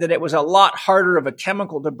suggested that it was a lot harder of a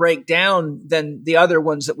chemical to break down than the other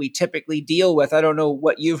ones that we typically deal with. I don't know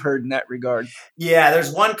what you've heard in that regard. Yeah,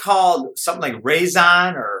 there's one called something like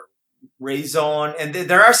Razon or Razone, and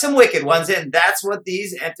there are some wicked ones, and that's what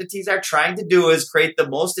these entities are trying to do, is create the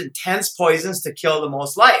most intense poisons to kill the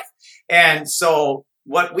most life. And so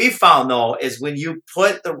what we found, though, is when you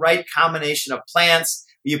put the right combination of plants,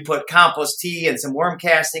 you put compost tea and some worm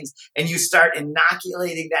castings, and you start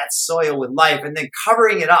inoculating that soil with life and then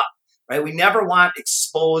covering it up, right? We never want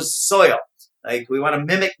exposed soil. Like, we want to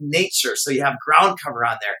mimic nature, so you have ground cover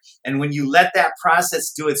on there. And when you let that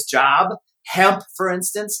process do its job, hemp, for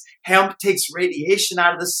instance, hemp takes radiation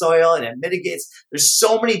out of the soil and it mitigates. There's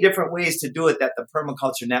so many different ways to do it that the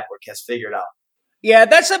Permaculture Network has figured out. Yeah,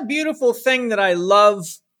 that's a beautiful thing that I love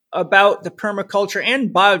about the permaculture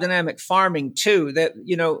and biodynamic farming too, that,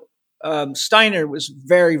 Steiner was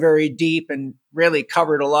very, very deep and really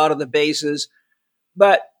covered a lot of the bases.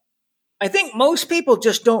 But I think most people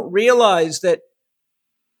just don't realize that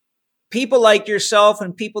people like yourself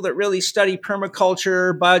and people that really study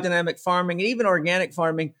permaculture, biodynamic farming, and even organic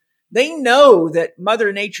farming, they know that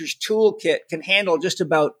Mother Nature's toolkit can handle just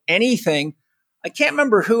about anything. I can't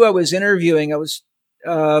remember who I was interviewing. I was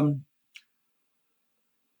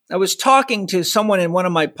talking to someone in one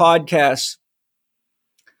of my podcasts,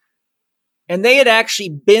 and they had actually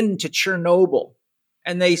been to Chernobyl.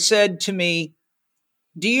 And they said to me,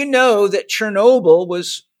 do you know that Chernobyl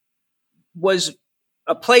was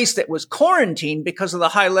a place that was quarantined because of the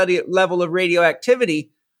high level of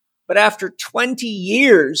radioactivity? But after 20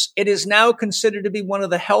 years, it is now considered to be one of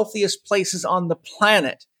the healthiest places on the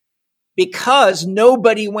planet because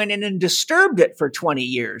nobody went in and disturbed it for 20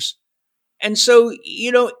 years. And so,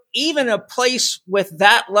 even a place with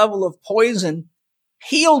that level of poison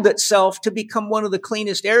healed itself to become one of the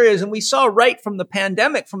cleanest areas. And we saw right from the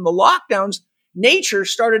pandemic, from the lockdowns, nature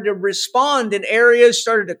started to respond in areas,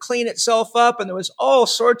 started to clean itself up. And there was all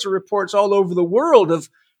sorts of reports all over the world of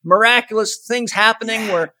miraculous things happening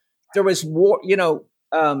where there was war,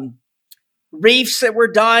 reefs that were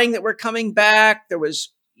dying that were coming back. There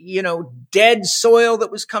was, dead soil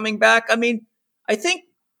that was coming back. I mean, I think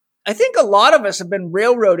a lot of us have been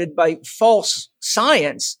railroaded by false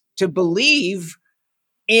science to believe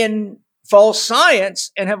in false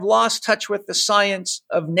science and have lost touch with the science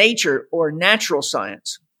of nature or natural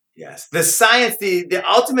science. Yes. The science, the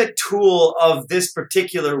ultimate tool of this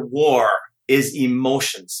particular war is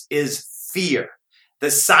emotions, is fear. The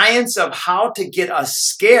science of how to get us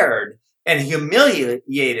scared and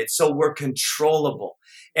humiliated so we're controllable.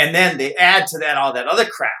 And then they add to that all that other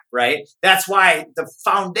crap, right? That's why the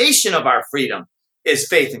foundation of our freedom is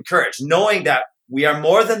faith and courage, knowing that we are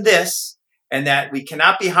more than this and that we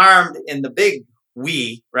cannot be harmed in the big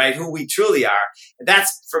we, right? Who we truly are.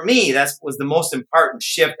 That's, for me, that was the most important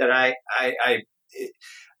shift that I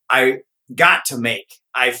got to make.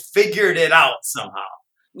 I figured it out somehow.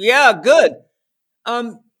 Yeah, good.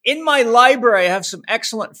 In my library, I have some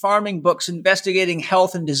excellent farming books investigating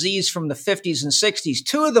health and disease from the 50s and 60s.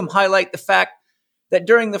 Two of them highlight the fact that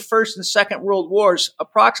during the First and Second World Wars,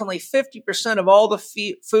 approximately 50% of all the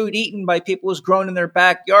food eaten by people was grown in their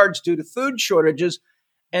backyards due to food shortages.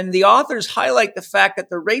 And the authors highlight the fact that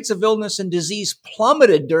the rates of illness and disease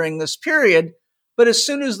plummeted during this period. But as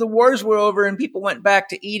soon as the wars were over and people went back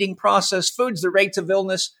to eating processed foods, the rates of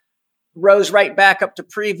illness rose right back up to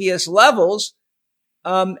previous levels.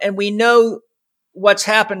 And we know what's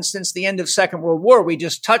happened since the end of Second World War. We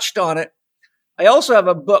just touched on it. I also have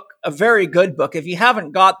a book, a very good book. If you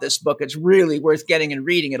haven't got this book, it's really worth getting and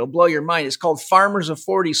reading. It'll blow your mind. It's called Farmers of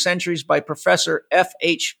 40 Centuries by Professor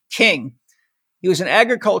F.H. King. He was an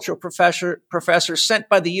agricultural professor sent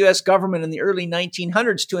by the U.S. government in the early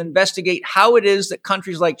 1900s to investigate how it is that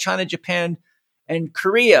countries like China, Japan, and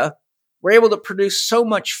Korea were able to produce so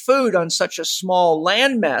much food on such a small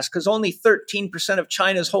landmass, because only 13% of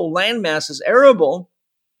China's whole landmass is arable.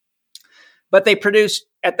 But they produced,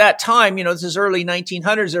 at that time, this is early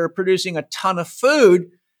 1900s, they were producing a ton of food.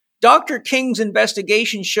 Dr. King's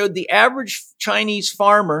investigation showed the average Chinese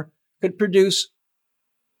farmer could produce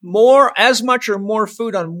as much or more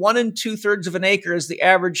food on 1 2/3 of an acre as the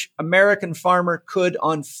average American farmer could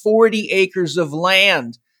on 40 acres of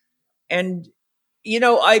land. And,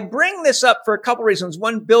 I bring this up for a couple reasons.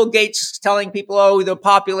 One, Bill Gates is telling people, oh, the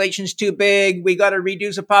population's too big. We got to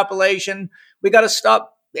reduce the population. We got to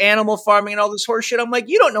stop animal farming and all this horse shit. I'm like,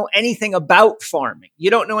 you don't know anything about farming. You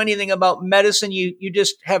don't know anything about medicine. You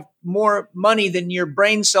just have more money than your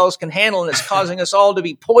brain cells can handle, and it's causing us all to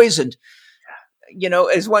be poisoned.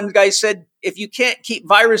 As one guy said, if you can't keep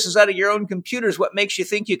viruses out of your own computers, what makes you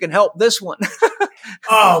think you can help this one?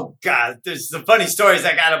 Oh, God, there's some funny stories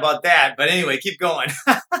I got about that. But anyway, keep going.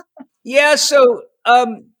 Yeah. So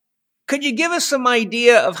could you give us some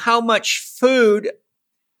idea of how much food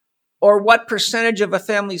or what percentage of a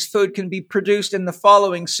family's food can be produced in the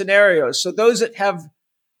following scenarios? So those that have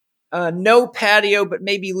no patio, but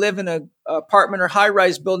maybe live in an apartment or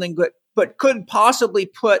high-rise building, but could possibly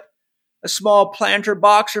put a small planter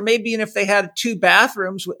box, or maybe even if they had 2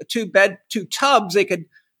 bathrooms, 2 tubs, they could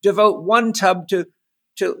devote 1 tub to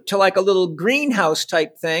like a little greenhouse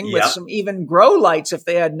type thing with some even grow lights if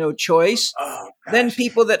they had no choice. Oh, then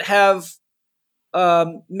people that have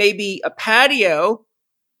maybe a patio.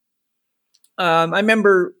 I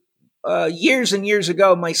remember years and years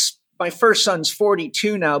ago, my first son's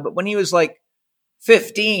 42 now, but when he was like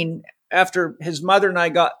 15, after his mother and I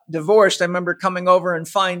got divorced, I remember coming over and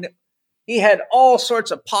find he had all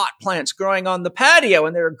sorts of pot plants growing on the patio,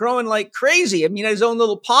 and they were growing like crazy. I mean, his own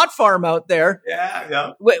little pot farm out there.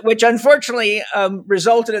 Yeah. Which unfortunately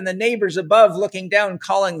resulted in the neighbors above looking down,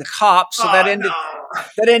 calling the cops. So that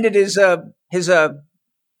ended his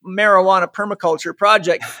marijuana permaculture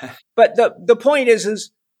project. But the point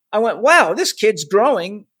is I went, wow, this kid's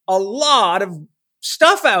growing a lot of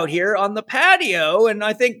stuff out here on the patio. And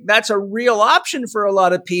I think that's a real option for a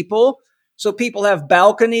lot of people. So people have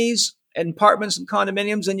balconies and apartments and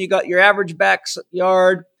condominiums, and you got your average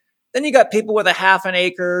backyard. Then you got people with a half an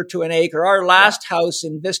acre to an acre. Our last house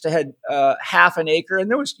in Vista had half an acre, and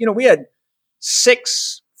there was, we had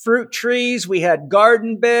 6 fruit trees. We had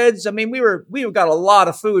garden beds. I mean, we got a lot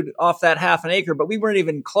of food off that half an acre, but we weren't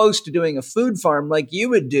even close to doing a food farm like you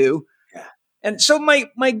would do. Yeah. And so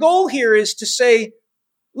my goal here is to say,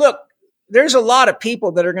 look, there's a lot of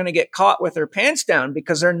people that are going to get caught with their pants down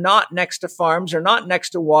because they're not next to farms. They're not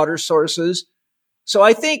next to water sources. So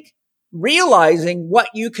I think realizing what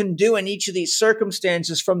you can do in each of these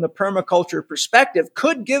circumstances from the permaculture perspective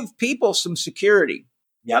could give people some security.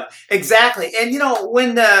 Yep, exactly. And,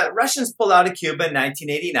 when the Russians pulled out of Cuba in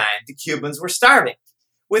 1989, the Cubans were starving.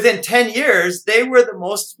 Within 10 years, they were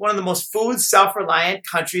one of the most food self-reliant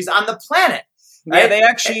countries on the planet. Right? Yeah, they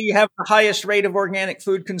actually have the highest rate of organic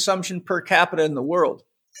food consumption per capita in the world.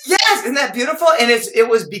 Yes, isn't that beautiful? And it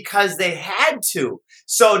was because they had to.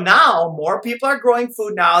 So now more people are growing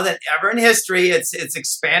food now than ever in history. It's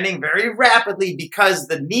expanding very rapidly because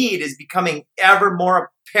the need is becoming ever more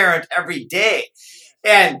apparent every day.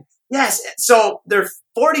 And yes, so there are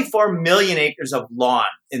 44 million acres of lawn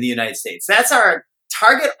in the United States. That's our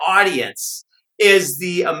target audience, is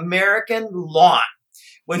the American lawn.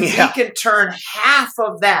 When we can turn half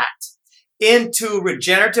of that into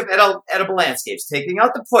regenerative edible landscapes, taking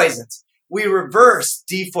out the poisons, we reverse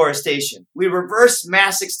deforestation. We reverse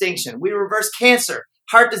mass extinction. We reverse cancer,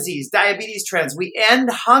 heart disease, diabetes trends. We end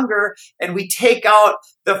hunger, and we take out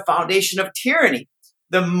the foundation of tyranny.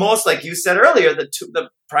 The most, like you said earlier, the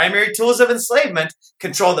primary tools of enslavement: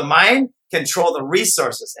 control the mind, control the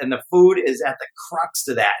resources, and the food is at the crux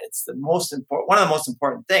to that. It's the most important, one of the most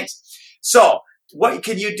important things. So what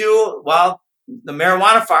can you do? Well, the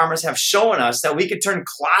marijuana farmers have shown us that we can turn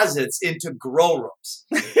closets into grow rooms,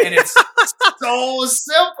 and it's so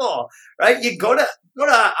simple, right? You go to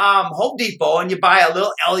Home Depot and you buy a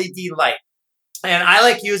little LED light, and I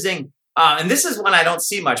like using. And this is one I don't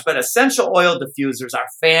see much, but essential oil diffusers are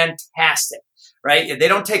fantastic, right? They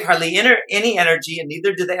don't take hardly any energy, and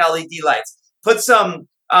neither do the LED lights. Put some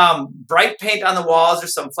bright paint on the walls or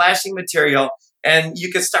some flashing material, and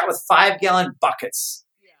you can start with 5-gallon buckets.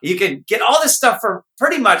 You can get all this stuff for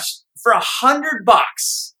pretty much for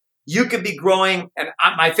 $100. You could be growing, and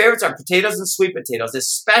my favorites are potatoes and sweet potatoes,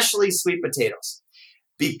 especially sweet potatoes,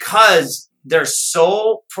 because they're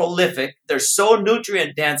so prolific, they're so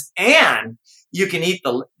nutrient dense, and you can eat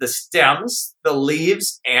the stems, the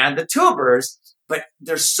leaves, and the tubers, but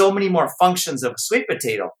there's so many more functions of a sweet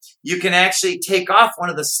potato. You can actually take off one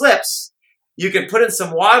of the slips, you can put in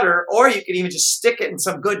some water, or you can even just stick it in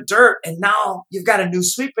some good dirt, and now you've got a new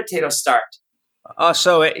sweet potato start.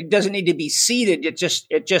 So it doesn't need to be seeded. It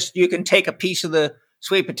just you can take a piece of the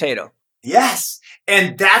sweet potato. Yes.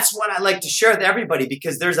 And that's what I like to share with everybody,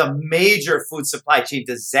 because there's a major food supply chain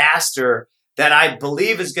disaster that I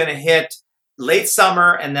believe is going to hit late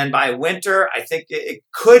summer. And then by winter, I think it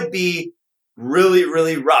could be really,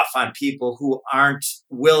 really rough on people who aren't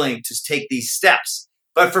willing to take these steps.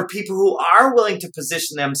 But for people who are willing to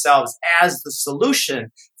position themselves as the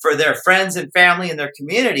solution for their friends and family and their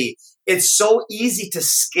community, it's so easy to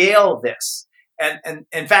scale this. And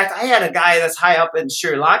in fact, I had a guy that's high up in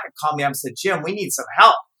Sri Lanka call me up and said, Jim, we need some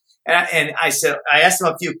help. And I asked him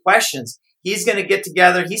a few questions. He's going to get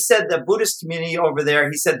together. He said the Buddhist community over there,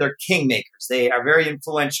 he said they're kingmakers. They are very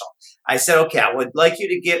influential. I said, okay, I would like you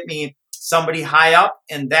to get me somebody high up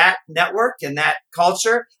in that network, in that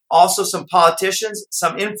culture, also some politicians,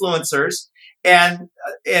 some influencers, and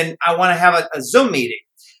I want to have a Zoom meeting.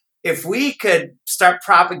 If we could start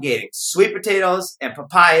propagating sweet potatoes and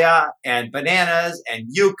papaya and bananas and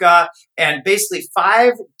yucca and basically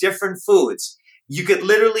 5 different foods, you could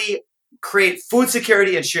literally create food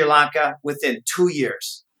security in Sri Lanka within 2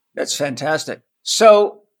 years. That's fantastic.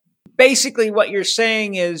 So basically what you're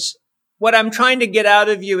saying is, what I'm trying to get out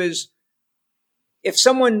of you is,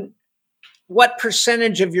 what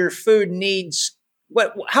percentage of your food needs,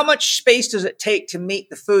 how much space does it take to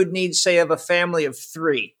meet the food needs, say, of a family of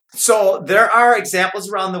 3? So there are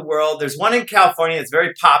examples around the world. There's one in California that's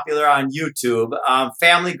very popular on YouTube.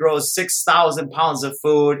 Family grows 6,000 pounds of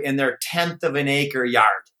food in their 1/10 of an acre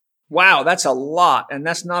yard. Wow, that's a lot. And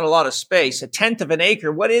that's not a lot of space. 1/10 of an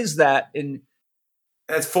acre. What is that in?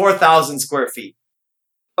 That's 4,000 square feet.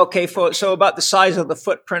 Okay, so about the size of the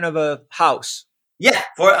footprint of a house. Yeah,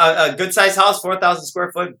 for a good sized house, 4,000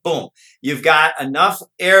 square foot, boom. You've got enough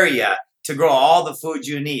area to grow all the food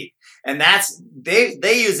you need. And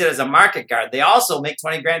they use it as a market guard. They also make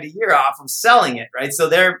 20 grand a year off of selling it, right? So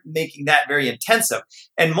they're making that very intensive.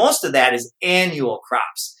 And most of that is annual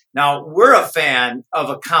crops. Now, we're a fan of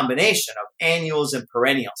a combination of annuals and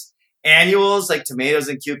perennials. Annuals like tomatoes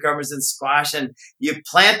and cucumbers and squash, and you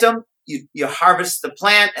plant them, you harvest the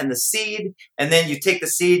plant and the seed, and then you take the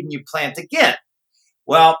seed and you plant again.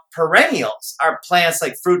 Well, perennials are plants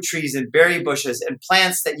like fruit trees and berry bushes and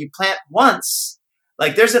plants that you plant once.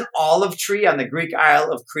 Like there's an olive tree on the Greek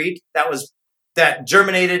Isle of Crete that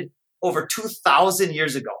germinated over 2,000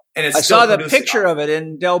 years ago. And I saw the picture of it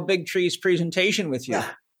in Del Bigtree's presentation with you. Yeah.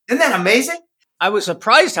 Isn't that amazing? I was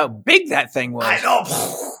surprised how big that thing was. I know.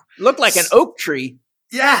 Looked like an oak tree.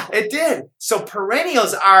 Yeah, it did. So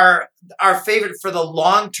perennials are our favorite for the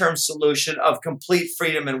long-term solution of complete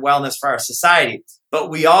freedom and wellness for our society. But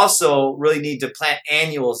we also really need to plant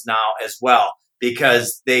annuals now as well,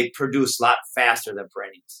 because they produce a lot faster than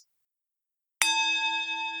perennials.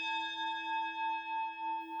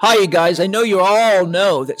 Hi, you guys. I know you all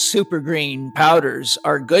know that super green powders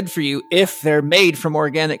are good for you if they're made from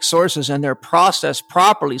organic sources and they're processed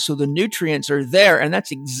properly so the nutrients are there. And that's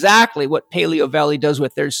exactly what Paleo Valley does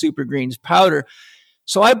with their super greens powder.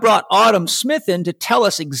 So I brought Autumn Smith in to tell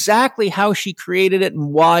us exactly how she created it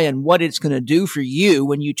and why and what it's going to do for you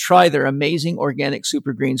when you try their amazing organic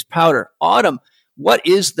super greens powder. Autumn, what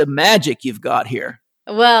is the magic you've got here?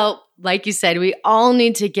 Well, like you said, we all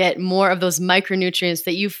need to get more of those micronutrients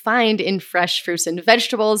that you find in fresh fruits and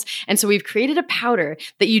vegetables. And so we've created a powder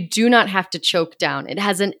that you do not have to choke down. It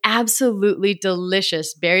has an absolutely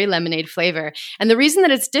delicious berry lemonade flavor. And the reason that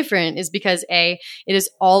it's different is because A, it is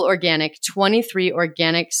all organic, 23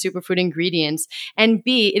 organic superfood ingredients. And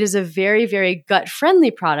B, it is a very, very gut-friendly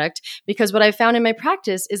product, because what I found in my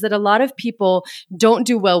practice is that a lot of people don't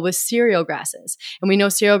do well with cereal grasses. And we know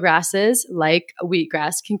cereal grasses, like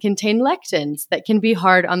wheatgrass, can contain lectins that can be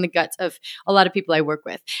hard on the guts of a lot of people I work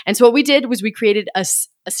with. And so what we did was we created a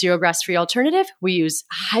cereal grass-free alternative. We use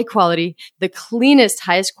high quality, the cleanest,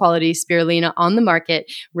 highest quality spirulina on the market,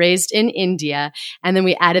 raised in India. And then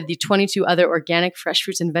we added the 22 other organic fresh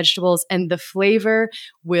fruits and vegetables, and the flavor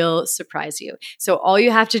will surprise you. So all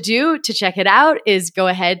you have to do to check it out is go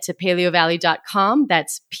ahead to paleovalley.com.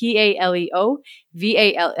 That's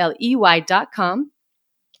PALEOVALLEY.com.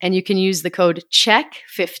 And you can use the code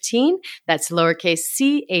CHECK15, that's lowercase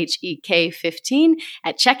CHEK 15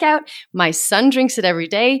 at checkout. My son drinks it every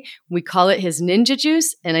day. We call it his ninja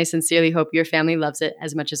juice, and I sincerely hope your family loves it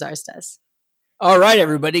as much as ours does. All right,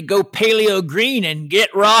 everybody, go paleo green and get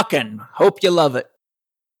rocking. Hope you love it.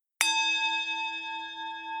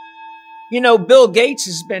 You know, Bill Gates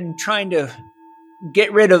has been trying to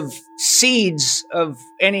get rid of seeds of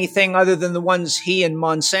anything other than the ones he and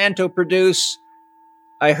Monsanto produce.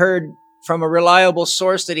 I heard from a reliable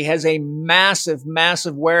source that he has a massive,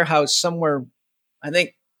 massive warehouse somewhere, I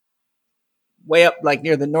think, way up like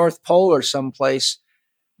near the North Pole or someplace,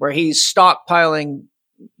 where he's stockpiling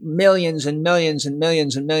millions and millions and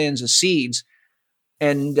millions and millions of seeds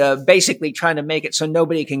and basically trying to make it so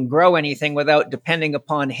nobody can grow anything without depending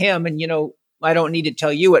upon him. And, you know, I don't need to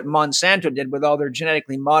tell you what Monsanto did with all their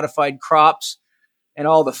genetically modified crops and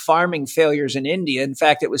all the farming failures in India. In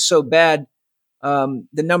fact, it was so bad, the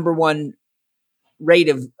number one rate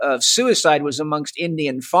of suicide was amongst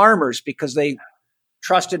Indian farmers because they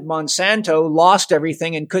trusted Monsanto, lost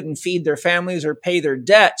everything, and couldn't feed their families or pay their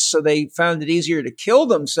debts. So they found it easier to kill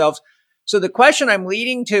themselves. So the question I'm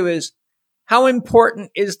leading to is, how important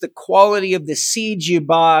is the quality of the seeds you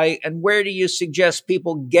buy, and where do you suggest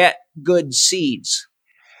people get good seeds?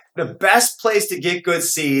 The best place to get good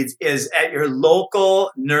seeds is at your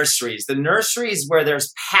local nurseries, the nurseries where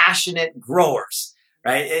there's passionate growers.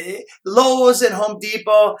 Right? Lowe's and Home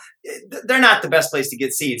Depot, they're not the best place to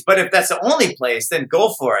get seeds. But if that's the only place, then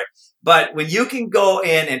go for it. But when you can go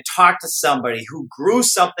in and talk to somebody who grew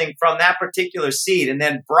something from that particular seed and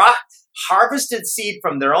then harvested seed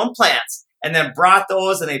from their own plants and then brought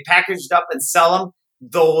those and they packaged up and sell them,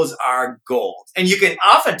 those are gold. And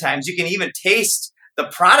oftentimes you can even taste the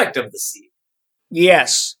product of the seed.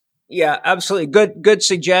 Yes. Yeah, absolutely. Good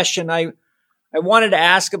suggestion. I wanted to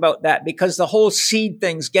ask about that because the whole seed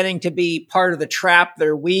thing's getting to be part of the trap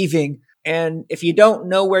they're weaving. And if you don't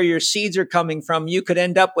know where your seeds are coming from, you could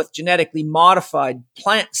end up with genetically modified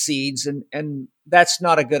plant seeds, and that's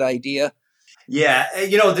not a good idea. Yeah.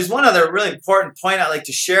 You know, there's one other really important point I'd like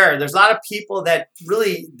to share. There's a lot of people that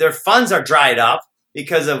really, their funds are dried up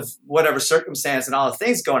because of whatever circumstance and all the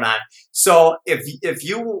things going on. So if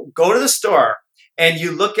you go to the store and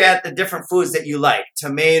you look at the different foods that you like,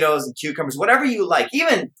 tomatoes and cucumbers, whatever you like,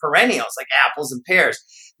 even perennials like apples and pears,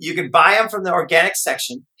 you can buy them from the organic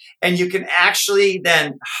section and you can actually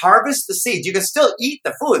then harvest the seeds. You can still eat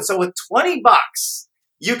the food. So with $20,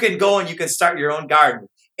 you can go and you can start your own garden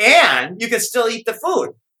and you can still eat the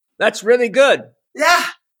food. That's really good. Yeah.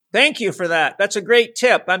 Thank you for that. That's a great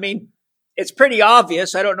tip. I mean, it's pretty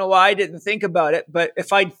obvious. I don't know why I didn't think about it, but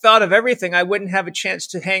if I'd thought of everything, I wouldn't have a chance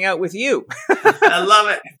to hang out with you. I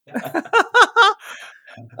love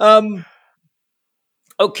it.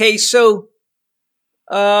 Okay, so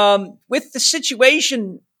with the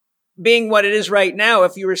situation being what it is right now,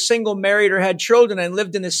 if you were single, married, or had children and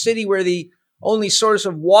lived in a city where the only source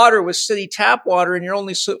of water was city tap water and your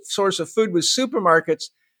only source of food was supermarkets,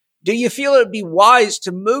 do you feel it would be wise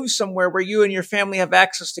to move somewhere where you and your family have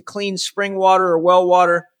access to clean spring water or well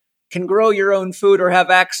water, can grow your own food, or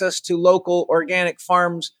have access to local organic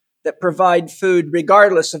farms that provide food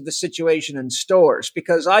regardless of the situation in stores?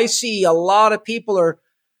 Because I see a lot of people are,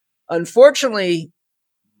 unfortunately,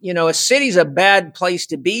 you know, a city's a bad place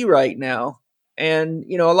to be right now. And,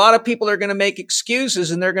 you know, a lot of people are going to make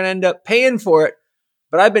excuses and they're going to end up paying for it.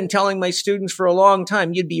 But I've been telling my students for a long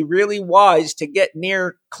time, you'd be really wise to get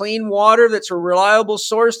near clean water that's a reliable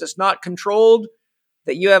source, that's not controlled,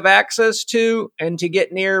 that you have access to, and to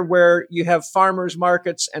get near where you have farmers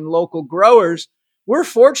markets and local growers. We're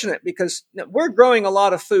fortunate because we're growing a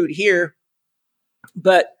lot of food here,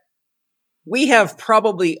 but we have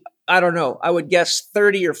probably, I don't know, I would guess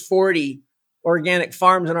 30 or 40 organic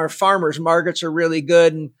farms, and our farmers markets are really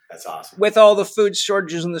good. And that's awesome. With all the food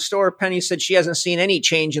shortages in the store, Penny said she hasn't seen any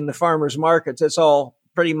change in the farmers markets. It's all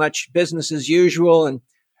pretty much business as usual. And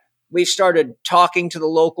we started talking to the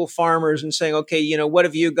local farmers and saying, okay, you know, what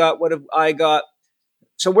have you got? What have I got?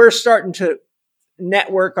 So we're starting to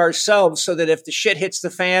network ourselves so that if the shit hits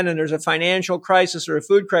the fan and there's a financial crisis or a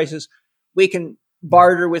food crisis, we can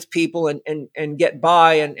barter with people and get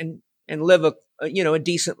by and live a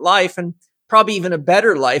decent life, and probably even a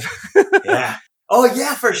better life. Yeah. Oh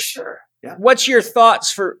yeah, for sure. Yeah. What's your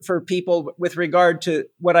thoughts for people with regard to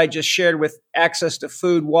what I just shared with access to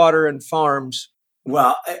food, water, and farms?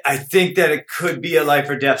 Well, I think that it could be a life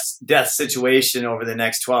or death situation over the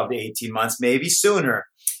next 12 to 18 months, maybe sooner,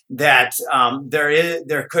 that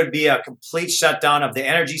there could be a complete shutdown of the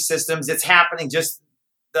energy systems. It's happening just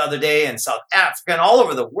the other day in South Africa and all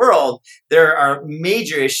over the world, there are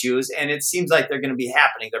major issues, and it seems like they're going to be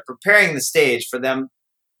happening. They're preparing the stage for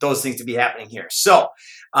those things to be happening here. So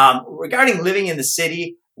regarding living in the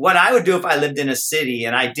city, what I would do if I lived in a city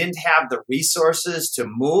and I didn't have the resources to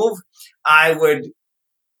move, I would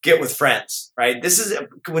get with friends, right? This is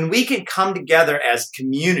when we can come together as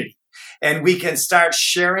community and we can start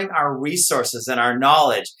sharing our resources and our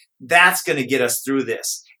knowledge. That's going to get us through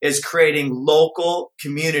this, is creating local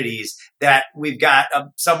communities that we've got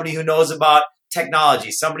somebody who knows about technology,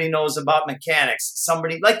 somebody knows about mechanics,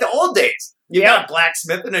 somebody like the old days. You've got a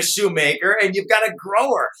blacksmith and a shoemaker, and you've got a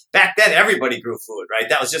grower. Back then, everybody grew food, right?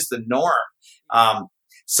 That was just the norm.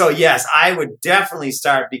 So yes, I would definitely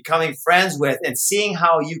start becoming friends with and seeing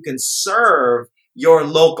how you can serve your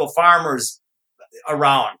local farmers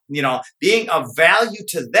around, being of value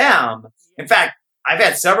to them. In fact, I've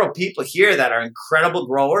had several people here that are incredible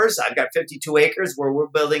growers. I've got 52 acres where we're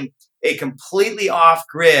building a completely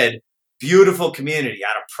off-grid, beautiful community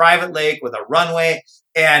on a private lake with a runway.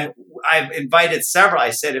 And I've invited several.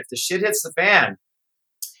 I said, if the shit hits the fan,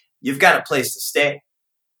 you've got a place to stay,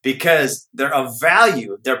 because they're of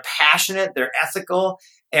value. They're passionate, they're ethical,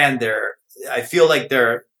 and I feel like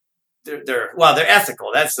they're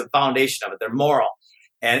ethical. That's the foundation of it. They're moral.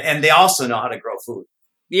 And they also know how to grow food.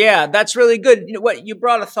 Yeah, that's really good. What you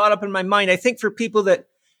brought a thought up in my mind. I think for people that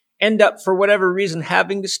end up, for whatever reason,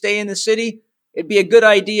 having to stay in the city, it'd be a good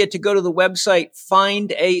idea to go to the website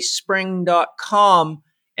findaspring.com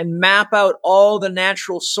and map out all the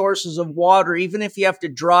natural sources of water. Even if you have to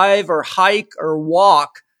drive or hike or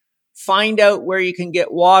walk, find out where you can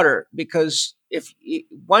get water, because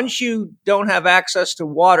once you don't have access to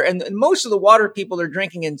water, and most of the water people are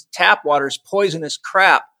drinking in tap water is poisonous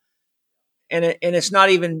crap, and it's not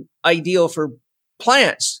even ideal for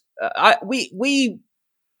plants. We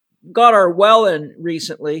got our well in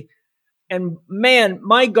recently, and man,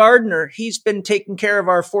 my gardener, he's been taking care of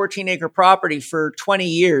our 14-acre property for 20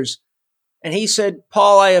 years. And he said,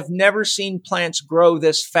 Paul, I have never seen plants grow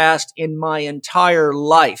this fast in my entire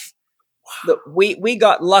life. Wow. We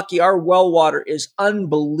got lucky. Our well water is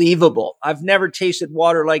unbelievable. I've never tasted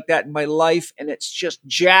water like that in my life. And it's just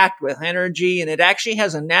jacked with energy. And it actually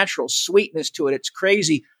has a natural sweetness to it. It's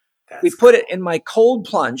crazy. We put it in my cold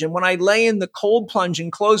plunge. And when I lay in the cold plunge and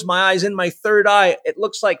close my eyes, in my third eye, it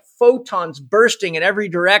looks like photons bursting in every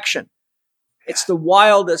direction. It's the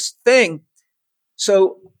wildest thing.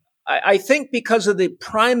 So I think because of the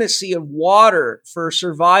primacy of water for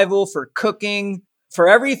survival, for cooking, for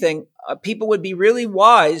everything, people would be really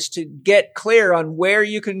wise to get clear on where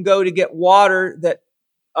you can go to get water that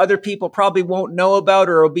other people probably won't know about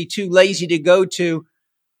or will be too lazy to go to,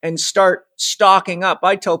 and start stocking up.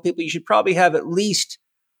 I tell people you should probably have at least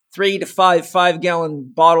 3 to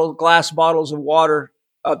 5-gallon glass bottles of water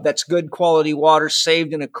that's good quality water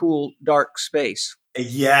saved in a cool, dark space.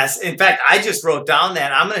 Yes. In fact, I just wrote down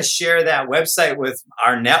that. I'm going to share that website with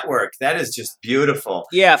our network. That is just beautiful.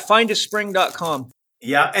 Yeah, findaspring.com.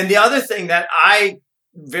 Yeah. And the other thing that I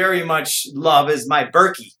very much love is my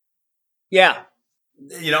Berkey. Yeah.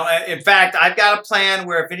 In fact, I've got a plan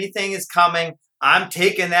where if anything is coming, I'm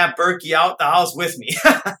taking that Berkey out the house with me.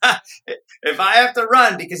 If I have to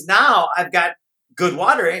run, because now I've got good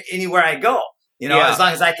water anywhere I go. As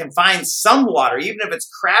long as I can find some water, even if it's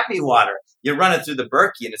crappy water, you run it through the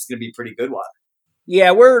Berkey and it's going to be pretty good water. Yeah,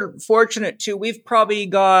 we're fortunate too. We've probably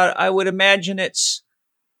got, I would imagine it's,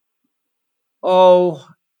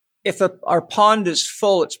 if our pond is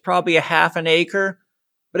full, it's probably a half an acre,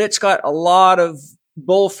 but it's got a lot of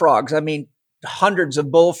bullfrogs. I mean, hundreds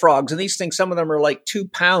of bullfrogs, and these things, some of them are like 2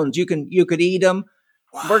 pounds. You could eat them.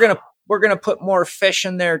 Wow. We're gonna put more fish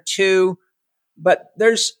in there too. But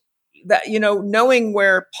there's that, knowing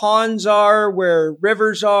where ponds are, where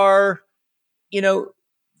rivers are,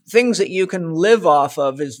 things that you can live off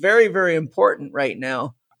of is very, very important right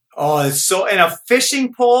now. Oh, and a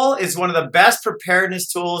fishing pole is one of the best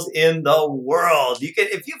preparedness tools in the world.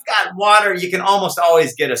 If you've got water, you can almost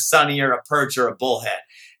always get a sunny or a perch or a bullhead.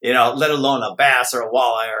 Let alone a bass or a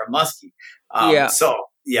walleye or a muskie. So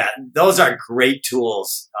those are great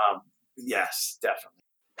tools. Yes, definitely.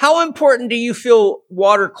 How important do you feel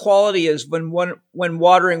water quality is when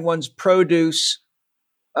watering one's produce,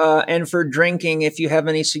 and for drinking, if you have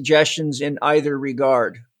any suggestions in either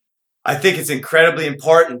regard? I think it's incredibly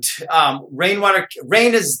important.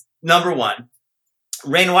 Rain is number one.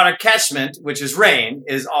 Rainwater catchment, which is rain,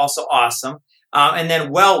 is also awesome. And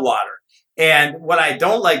then well water. And what I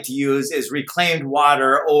don't like to use is reclaimed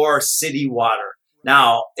water or city water.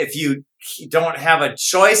 Now, if you don't have a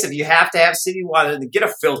choice, if you have to have city water, then get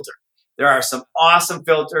a filter. There are some awesome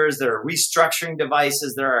filters. There are restructuring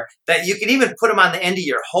devices. That you can even put them on the end of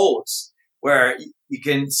your hose, where you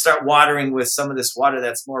can start watering with some of this water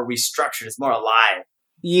that's more restructured. It's more alive.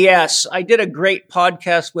 Yes, I did a great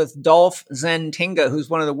podcast with Dolph Zantinga, who's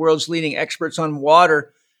one of the world's leading experts on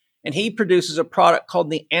water, and he produces a product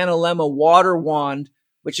called the Analemma Water Wand,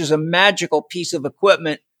 which is a magical piece of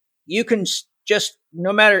equipment. You can just,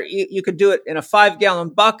 no matter, you could do it in a 5-gallon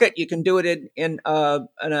bucket, you can do it in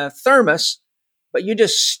a thermos, but you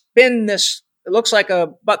just spin this. It looks like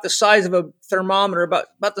about the size of a thermometer,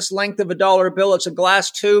 about this length of a dollar bill. It's a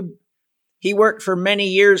glass tube. He worked for many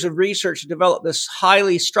years of research to develop this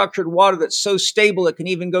highly structured water that's so stable it can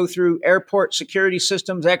even go through airport security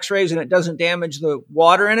systems, x-rays, and it doesn't damage the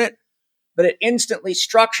water in it. But it instantly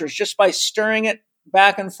structures just by stirring it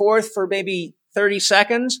back and forth for maybe 30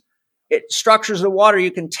 seconds. It structures the water. You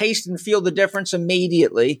can taste and feel the difference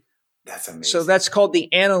immediately. That's amazing. So that's called the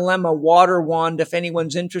Analemma Water Wand. If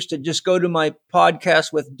anyone's interested, just go to my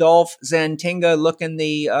podcast with Dolph Zantinga, look in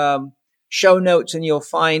the show notes, and you'll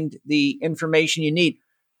find the information you need.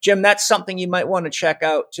 Jim, that's something you might want to check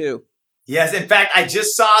out too. Yes. In fact, I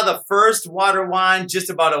just saw the first water wand just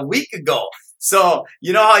about a week ago. So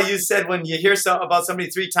you know how you said when you hear about somebody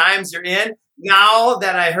 3 times, you're in? Now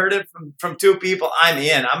that I heard it from 2 people, I'm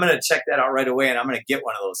in. I'm going to check that out right away, and I'm going to get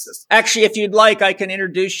one of those systems. Actually, if you'd like, I can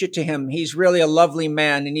introduce you to him. He's really a lovely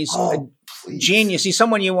man, and he's a genius. He's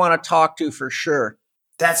someone you want to talk to for sure.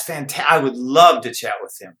 That's fantastic. I would love to chat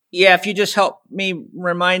with him. Yeah, if you just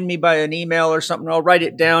remind me by an email or something, I'll write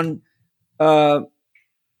it down.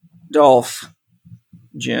 Dolph,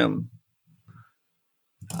 Jim.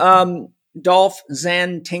 Dolph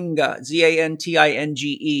Zantinga,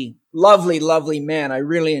 Zantinge. Lovely, lovely man. I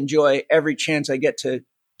really enjoy every chance I get to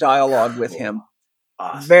dialogue with him.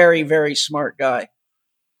 Awesome. Very, very smart guy.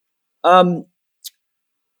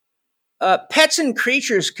 Pets and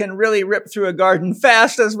creatures can really rip through a garden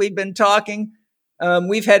fast, as we've been talking.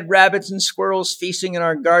 We've had rabbits and squirrels feasting in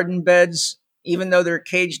our garden beds, even though they're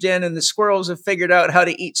caged in, and the squirrels have figured out how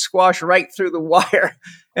to eat squash right through the wire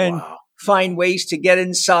and find ways to get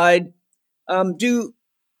inside. Do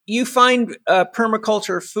you find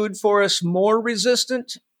permaculture food forests more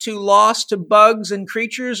resistant to loss to bugs and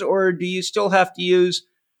creatures, or do you still have to use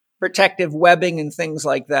protective webbing and things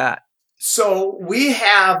like that? So we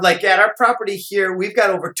have, like at our property here, we've got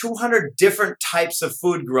over 200 different types of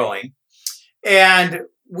food growing. And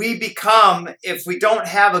we become, if we don't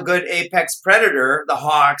have a good apex predator, the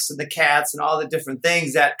hawks and the cats and all the different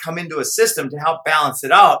things that come into a system to help balance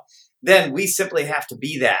it out, then we simply have to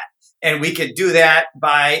be that. And we could do that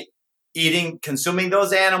by consuming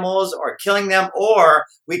those animals or killing them, or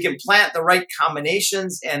we can plant the right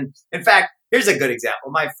combinations. And in fact, here's a good example.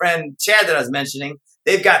 My friend Chad that I was mentioning,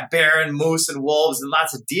 they've got bear and moose and wolves and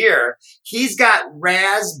lots of deer. He's got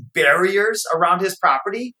raz barriers around his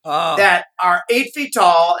property that are 8 feet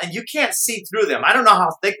tall, and you can't see through them. I don't know how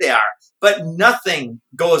thick they are, but nothing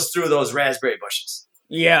goes through those raspberry bushes.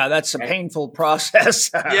 Yeah, that's a painful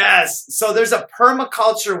process. Yes. So there's a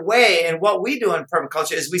permaculture way. And what we do in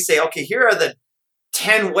permaculture is we say, okay, here are the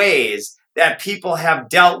 10 ways that people have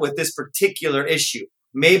dealt with this particular issue.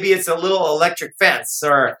 Maybe it's a little electric fence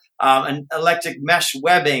or an electric mesh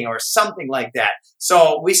webbing or something like that.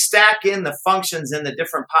 So we stack in the functions and the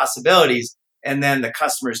different possibilities, and then the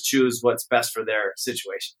customers choose what's best for their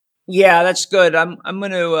situation. Yeah, that's good. I'm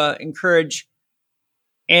going to encourage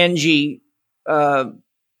Angie, my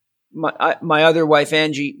other wife,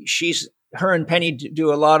 Angie. Her and Penny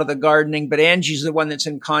do a lot of the gardening, but Angie's the one that's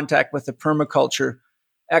in contact with the permaculture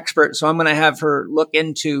expert. So I'm going to have her look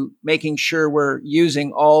into making sure we're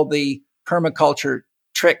using all the permaculture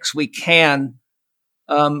tricks we can.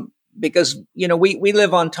 Because, we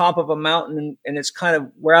live on top of a mountain and it's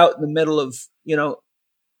we're out in the middle of,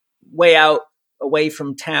 way out away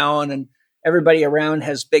from town, and everybody around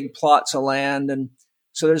has big plots of land. And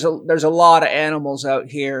so there's a lot of animals out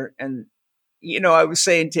here. And, I was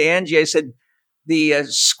saying to Angie, I said, the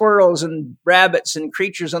squirrels and rabbits and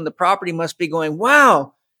creatures on the property must be going,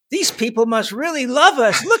 wow, these people must really love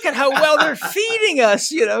us. Look at how well they're feeding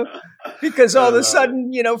us, because all of a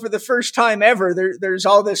sudden, for the first time ever, there's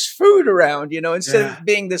all this food around, instead of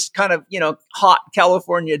being this kind of, hot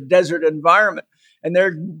California desert environment. And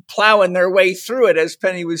they're plowing their way through it. As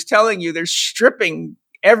Penny was telling you, they're stripping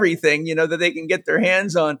everything, that they can get their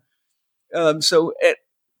hands on.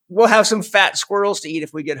 We'll have some fat squirrels to eat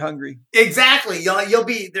if we get hungry. Exactly. You'll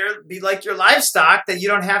be like your livestock that you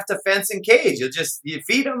don't have to fence and cage. You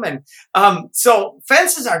feed them. And so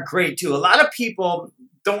fences are great too. A lot of people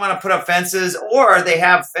don't want to put up fences, or they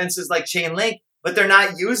have fences like chain link, but they're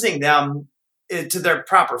not using them to their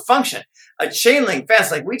proper function. A chain link fence,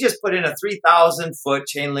 like we just put in a 3,000 foot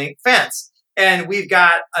chain link fence, and we've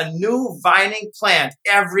got a new vining plant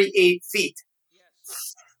every 8 feet.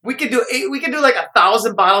 We could do like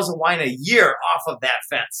 1,000 bottles of wine a year off of that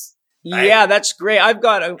fence. Right? Yeah, that's great. I've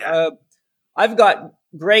got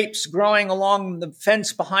grapes growing along the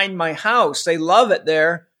fence behind my house. They love it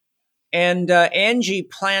there. And Angie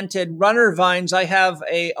planted runner vines. I have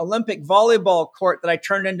a Olympic volleyball court that I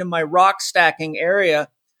turned into my rock stacking area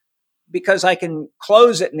because I can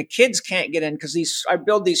close it and the kids can't get in because I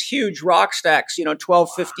build these huge rock stacks, 12,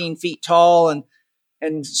 15 feet tall.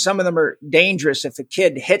 And some of them are dangerous. If a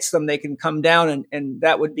kid hits them, they can come down and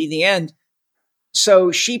that would be the end.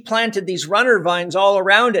 So she planted these runner vines all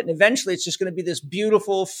around it. And eventually it's just going to be this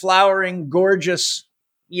beautiful, flowering, gorgeous,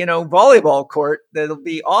 volleyball court. That'll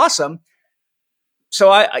be awesome.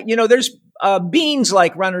 So there's beans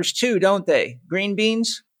like runners too, don't they? Green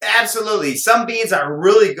beans? Absolutely. Some beans are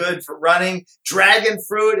really good for running. Dragon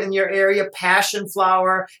fruit in your area, passion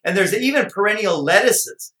flower, and there's even perennial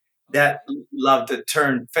lettuces that love to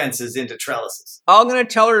turn fences into trellises. I'm going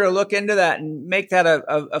to tell her to look into that and make that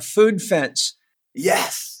a food fence.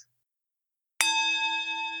 Yes.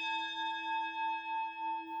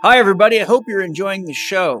 Hi, everybody. I hope you're enjoying the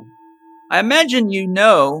show. I imagine you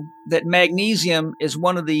know that magnesium is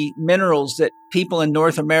one of the minerals that people in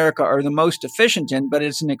North America are the most deficient in, but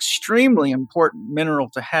it's an extremely important mineral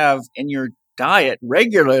to have in your diet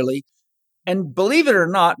regularly. And believe it or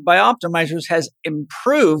not, Bioptimizers has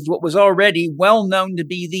improved what was already well known to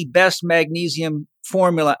be the best magnesium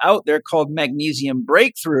formula out there called Magnesium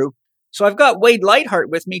Breakthrough. So I've got Wade Lightheart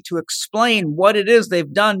with me to explain what it is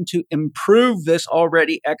they've done to improve this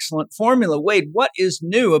already excellent formula. Wade, what is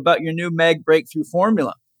new about your new Mag Breakthrough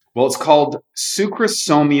formula? Well, it's called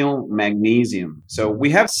sucrosomial magnesium. So we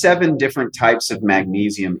have 7 different types of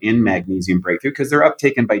magnesium in Magnesium Breakthrough because they're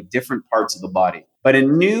uptaken by different parts of the body. But a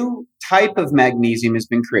new type of magnesium has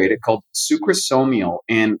been created called sucrosomial.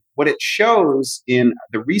 And what it shows in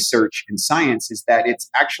the research in science is that it's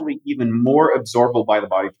actually even more absorbable by the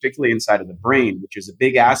body, particularly inside of the brain, which is a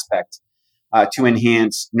big aspect to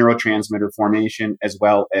enhance neurotransmitter formation, as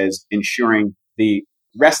well as ensuring the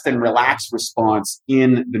rest and relax response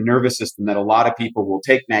in the nervous system that a lot of people will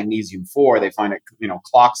take magnesium for. They find it,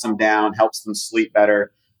 clocks them down, helps them sleep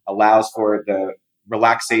better, allows for the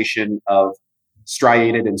relaxation of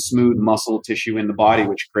striated and smooth muscle tissue in the body,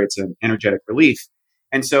 which creates an energetic relief.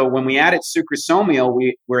 And so when we added sucrosomial,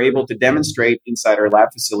 we were able to demonstrate inside our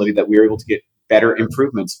lab facility that we were able to get better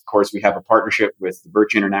improvements. Of course, we have a partnership with the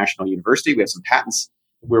Birch International University. We have some patents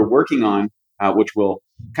we're working on, which will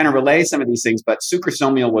kind of relay some of these things. But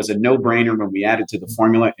sucrosomial was a no-brainer when we added to the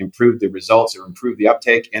formula, improved the results or improved the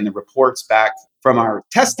uptake. And the reports back from our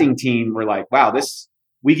testing team were like, wow,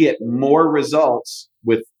 we get more results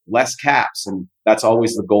with less caps. And that's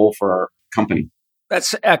always the goal for our company.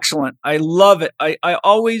 That's excellent. I love it. I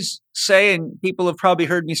always say, and people have probably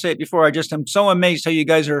heard me say it before, I'm so amazed how you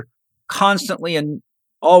guys are constantly and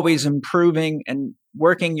always improving and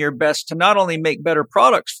working your best to not only make better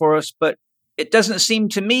products for us, but it doesn't seem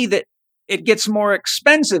to me that it gets more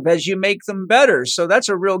expensive as you make them better. So that's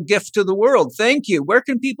a real gift to the world. Thank you. Where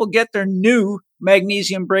can people get their new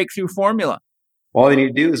Magnesium Breakthrough formula? All they need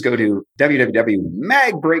to do is go to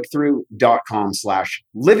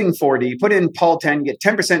www.magbreakthrough.com/living4D. Put in Paul10, you get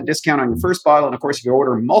 10% discount on your first bottle. And of course, if you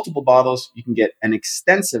order multiple bottles, you can get an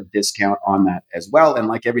extensive discount on that as well. And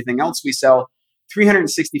like everything else we sell,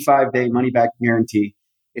 365-day money-back guarantee.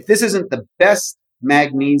 If this isn't the best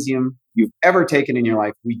magnesium you've ever taken in your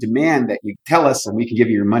life, we demand that you tell us and we can give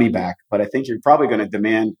you your money back. But I think you're probably going to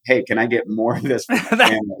demand, hey, can I get more of this for my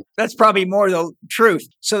family? That's probably more the truth.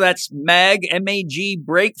 So that's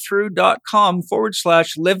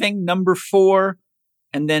magbreakthrough.com/living4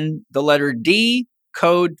 and then the letter D,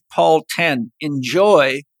 code Paul10.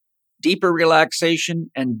 Enjoy deeper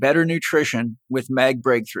relaxation and better nutrition with Mag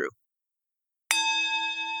Breakthrough.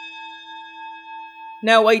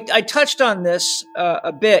 Now, I touched on this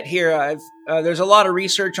a bit here. There's a lot of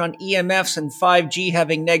research on EMFs and 5G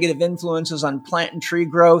having negative influences on plant and tree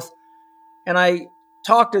growth. And I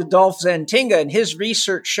talked to Dolph Zantinga, and his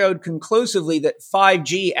research showed conclusively that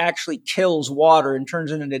 5G actually kills water and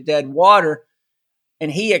turns it into dead water.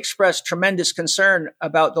 And he expressed tremendous concern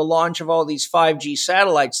about the launch of all these 5G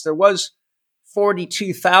satellites. There was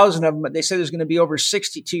 42,000 of them, but they said there's going to be over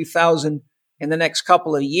 62,000 in the next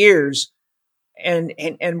couple of years. And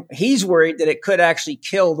he's worried that it could actually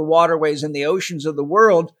kill the waterways and the oceans of the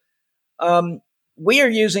world. We are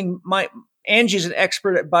using Angie's an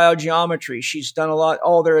expert at biogeometry. She's done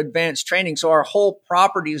all their advanced training. So our whole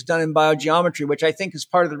property is done in biogeometry, which I think is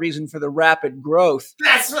part of the reason for the rapid growth.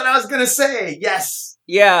 That's what I was going to say. Yes.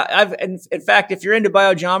 Yeah. In fact, if you're into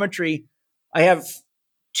biogeometry, I have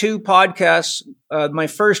 2 podcasts. My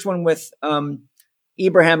first one with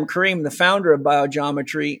Ibrahim Karim, the founder of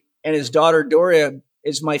biogeometry, and his daughter Doria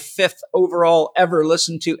is my 5th overall ever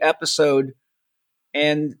listened to episode.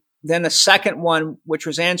 And then a second one, which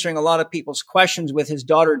was answering a lot of people's questions with his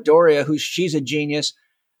daughter Doria, she's a genius.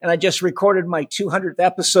 And I just recorded my 200th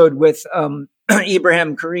episode with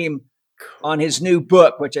Ibrahim Karim on his new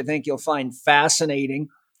book, which I think you'll find fascinating.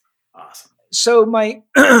 Awesome. So my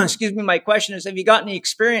my question is, have you got any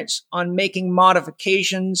experience on making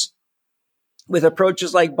modifications with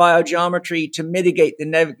approaches like biogeometry to mitigate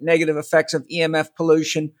the negative effects of EMF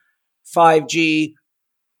pollution, 5G?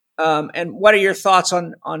 And what are your thoughts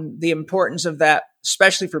on the importance of that,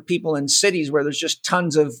 especially for people in cities where there's just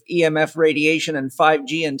tons of EMF radiation and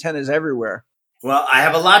 5G antennas everywhere? Well, I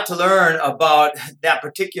have a lot to learn about that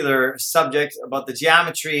particular subject, about the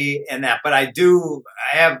geometry and that, but I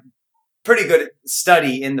have pretty good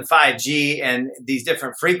study in the 5G and these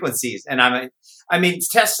different frequencies. And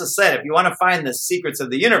Tesla said, if you want to find the secrets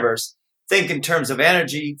of the universe, think in terms of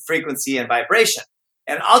energy, frequency, and vibration.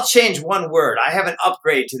 And I'll change one word. I have an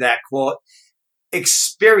upgrade to that quote: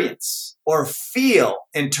 experience or feel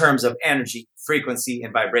in terms of energy, frequency,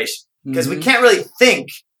 and vibration. Because we can't really think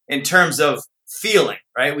in terms of feeling,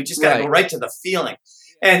 right? We just got to go right to the feeling.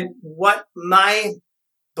 And what my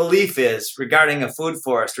belief is regarding a food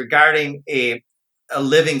forest, regarding a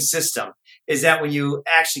living system, is that when you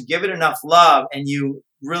actually give it enough love and you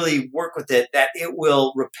really work with it, that it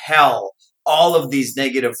will repel all of these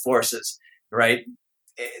negative forces, right?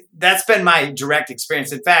 That's been my direct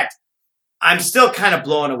experience. In fact, I'm still kind of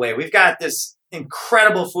blown away. We've got this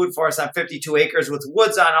incredible food forest on 52 acres with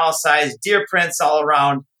woods on all sides, deer prints all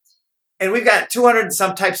around. And we've got 200 and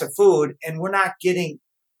some types of food, and we're not getting,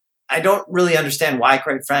 I don't really understand why,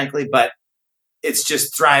 quite frankly, but it's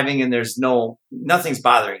just thriving and there's nothing's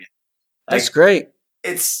bothering it. That's great.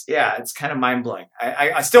 It's kind of mind blowing.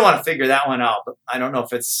 I still want to figure that one out, but I don't know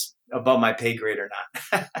if it's above my pay grade or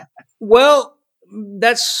not. Well,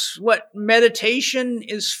 that's what meditation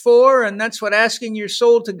is for. And that's what asking your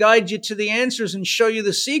soul to guide you to the answers and show you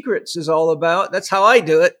the secrets is all about. That's how I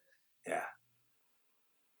do it. Yeah.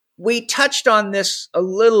 We touched on this a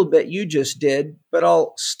little bit. You just did, but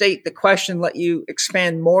I'll state the question, let you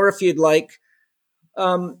expand more if you'd like.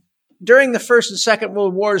 During the First and Second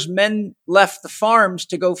World Wars, men left the farms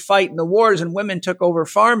to go fight in the wars and women took over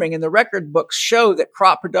farming. And the record books show that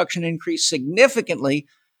crop production increased significantly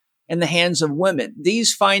in the hands of women.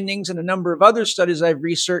 These findings and a number of other studies I've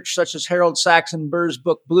researched, such as Harold Saxon Burr's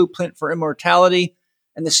book, Blueprint for Immortality,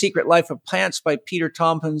 and The Secret Life of Plants by Peter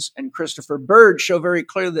Tompkins and Christopher Bird, show very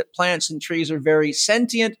clearly that plants and trees are very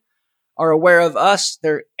sentient, are aware of us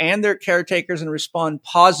and their caretakers, and respond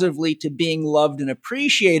positively to being loved and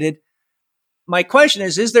appreciated. My question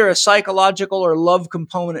is there a psychological or love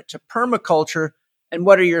component to permaculture? And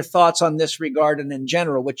what are your thoughts on this regard and in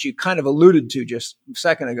general, which you kind of alluded to just a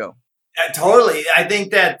second ago? Totally. I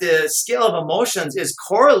think that the scale of emotions is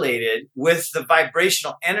correlated with the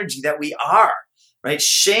vibrational energy that we are, right?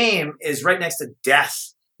 Shame is right next to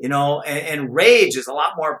death, and rage is a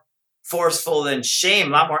lot more forceful than shame,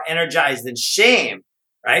 a lot more energized than shame,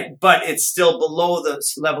 right? But it's still below the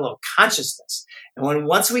level of consciousness. And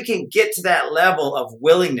once we can get to that level of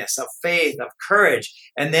willingness, of faith, of courage,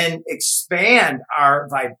 and then expand our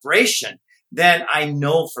vibration, then I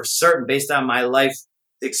know for certain, based on my life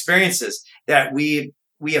experiences, that we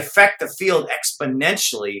affect the field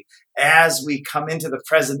exponentially as we come into the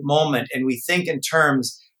present moment and we think in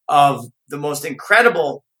terms of the most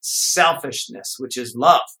incredible selfishness, which is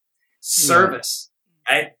love, service,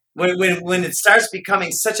 right? When it starts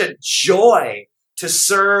becoming such a joy to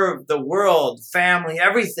serve the world, family,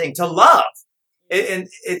 everything, to love.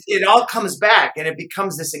 It all comes back and it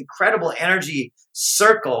becomes this incredible energy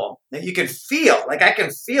circle that you can feel. Like I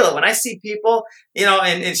can feel it when I see people,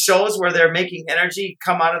 in shows where they're making energy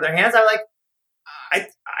come out of their hands. I'm like,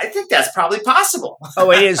 I think that's probably possible.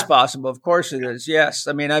 Oh, it is possible. Of course it is. Yes.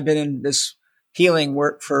 I mean, I've been in this healing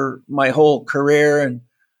work for my whole career and,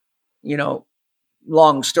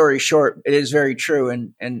 long story short, it is very true.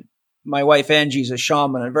 And my wife, Angie's a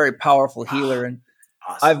shaman, a very powerful healer. And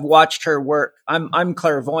awesome. I've watched her work. I'm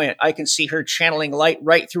clairvoyant. I can see her channeling light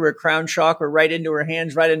right through her crown chakra, right into her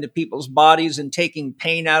hands, right into people's bodies and taking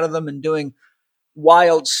pain out of them and doing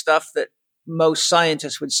wild stuff that most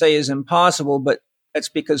scientists would say is impossible. But that's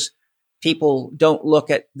because people don't look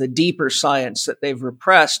at the deeper science that they've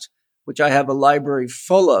repressed. which I have a library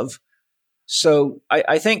full of. So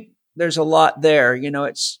I think there's a lot there.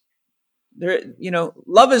 It's there.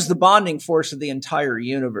 Love is the bonding force of the entire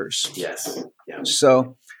universe. Yes. Yeah.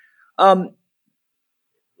 So,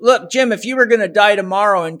 look, Jim, if you were going to die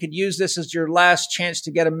tomorrow and could use this as your last chance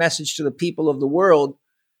to get a message to the people of the world,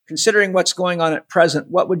 considering what's going on at present,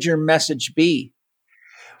 what would your message be?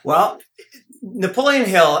 Well, Napoleon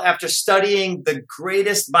Hill, after studying the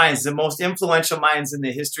greatest minds, the most influential minds in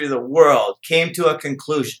the history of the world, came to a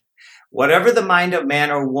conclusion. Whatever the mind of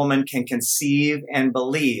man or woman can conceive and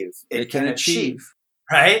believe, it can achieve.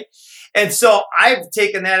 Right? And so I've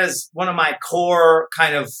taken that as one of my core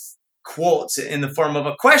kind of quotes in the form of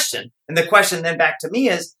a question. And the question then back to me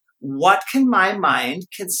is, what can my mind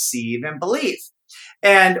conceive and believe?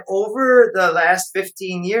 And over the last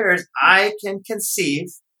 15 years, I can conceive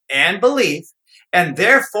and believe. And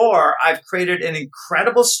therefore, I've created an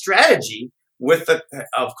incredible strategy with,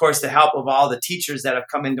 of course, the help of all the teachers that have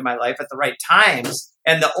come into my life at the right times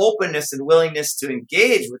and the openness and willingness to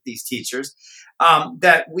engage with these teachers,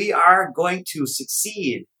 that we are going to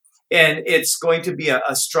succeed. And it's going to be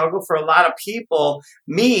a struggle for a lot of people.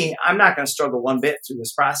 Me, I'm not going to struggle one bit through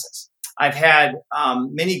this process. I've had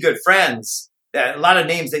many good friends, a lot of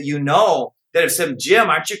names that that have said, Jim,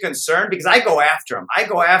 aren't you concerned? Because I go after them. I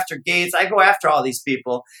go after Gates. I go after all these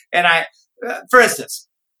people. And for instance,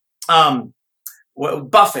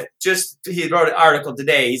 Buffett, he wrote an article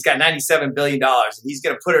today. He's got $97 billion and he's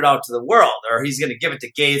going to put it out to the world, or he's going to give it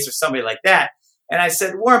to Gates or somebody like that. And I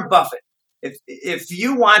said, Warren Buffett, if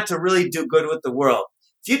you want to really do good with the world,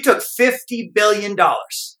 if you took $50 billion,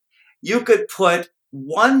 you could put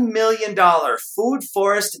 $1 million food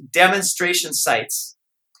forest demonstration sites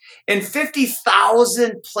in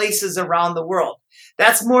 50,000 places around the world.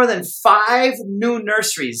 That's more than 5 new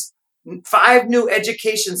nurseries, 5 new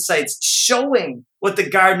education sites showing what the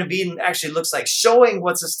Garden of Eden actually looks like, showing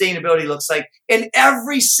what sustainability looks like in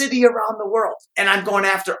every city around the world. And I'm going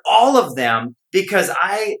after all of them because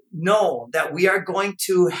I know that we are going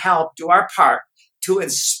to help do our part to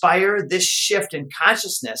inspire this shift in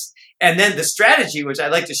consciousness. And then the strategy, which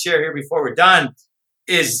I'd like to share here before we're done,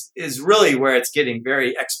 is really where it's getting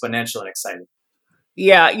very exponential and exciting.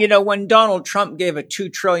 Yeah, when Donald Trump gave a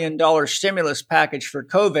 $2 trillion stimulus package for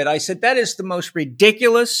COVID, I said, that is the most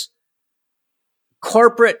ridiculous,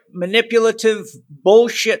 corporate, manipulative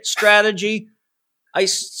bullshit strategy. I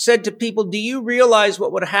said to people, do you realize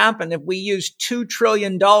what would happen if we used $2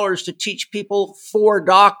 trillion to teach people 4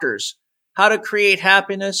 doctors how to create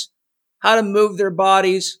happiness, how to move their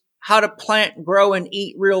bodies, how to plant, grow, and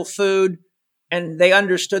eat real food, and they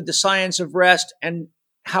understood the science of rest and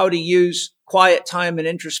how to use quiet time and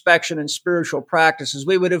introspection and spiritual practices.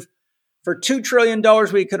 We would have, for $2 trillion,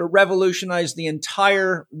 we could have revolutionized the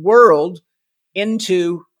entire world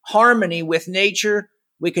into harmony with nature.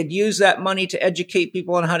 We could use that money to educate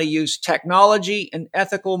people on how to use technology in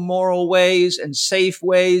ethical, moral ways and safe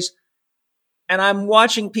ways. And I'm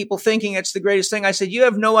watching people thinking it's the greatest thing. I said, you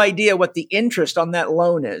have no idea what the interest on that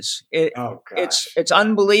loan is. It's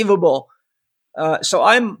unbelievable. So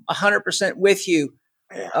I'm 100% with you.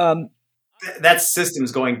 Yeah. That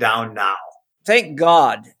system's going down now. Thank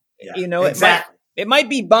God. Yeah, exactly. It might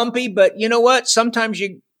be bumpy, but you know what? Sometimes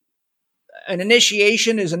an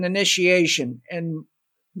initiation is an initiation. And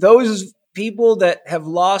those people that have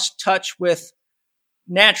lost touch with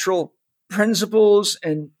natural principles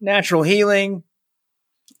and natural healing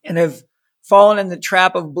and have fallen in the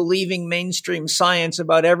trap of believing mainstream science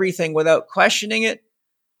about everything without questioning it,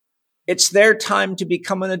 it's their time to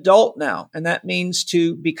become an adult now. And that means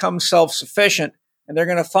to become self-sufficient. And they're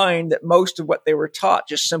going to find that most of what they were taught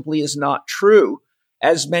just simply is not true,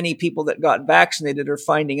 as many people that got vaccinated are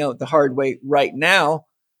finding out the hard way right now.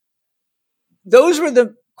 Those were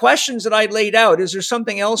the questions that I laid out. Is there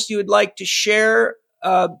something else you would like to share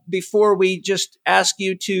before we just ask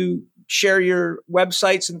you to share your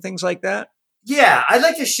websites and things like that? Yeah, I'd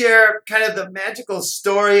like to share kind of the magical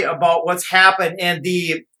story about what's happened. And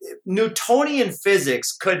the Newtonian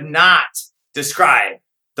physics could not describe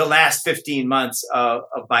the last 15 months of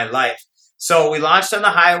my life. So we launched on the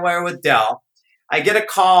Highwire with Dell. I get a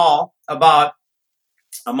call about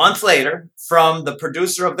a month later from the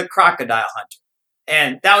producer of The Crocodile Hunter.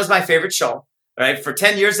 And that was my favorite show, right? For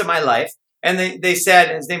 10 years of my life. And they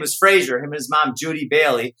said, his name was Fraser, him and his mom, Judy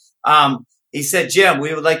Bailey. He said, Jim,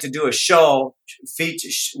 we would like to do a show feature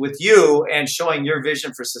with you and showing your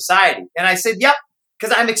vision for society. And I said, yep,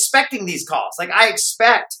 because I'm expecting these calls. Like I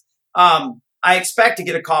expect to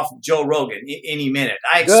get a call from Joe Rogan any minute.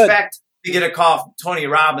 I expect to get a call from Tony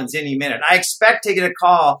Robbins any minute. I expect to get a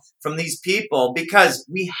call from these people because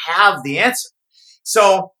we have the answer.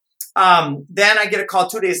 So Then I get a call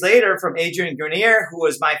 2 days later from Adrian Grenier, who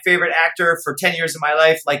was my favorite actor for 10 years of my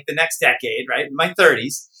life, like the next decade, right? In my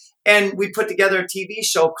 30s. And we put together a TV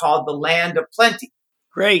show called The Land of Plenty.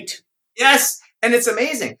 Great. Yes. And it's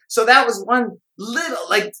amazing. So that was one little,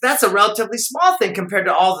 like, that's a relatively small thing compared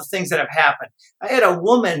to all the things that have happened. I had a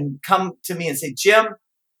woman come to me and say, Jim,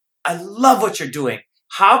 I love what you're doing.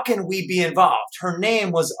 How can we be involved? Her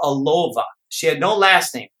name was Alova. She had no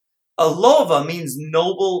last name. Alova means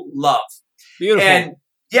noble love. Beautiful. And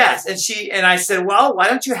yes, and I said, well, why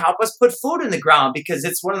don't you help us put food in the ground? Because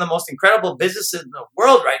it's one of the most incredible businesses in the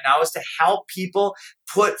world right now is to help people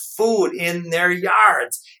put food in their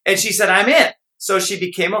yards. And she said, I'm in. So she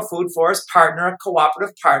became a food forest partner, a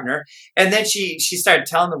cooperative partner. And then she started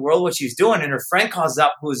telling the world what she's doing. And her friend calls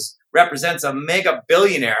up, who represents a mega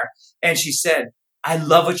billionaire. And she said, I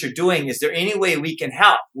love what you're doing. Is there any way we can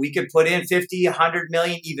help? We could put in 50, 100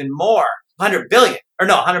 million, even more, 100 billion, or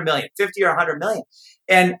no, 100 million, 50 or 100 million.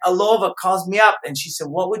 And Alova calls me up and she said,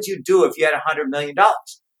 what would you do if you had $100 million?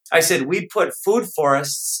 I said, we'd put food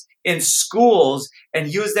forests in schools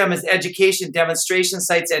and use them as education demonstration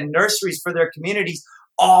sites and nurseries for their communities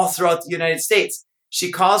all throughout the United States.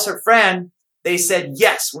 She calls her friend. They said,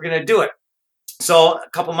 yes, we're going to do it. So a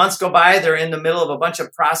couple months go by. They're in the middle of a bunch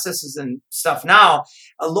of processes and stuff now.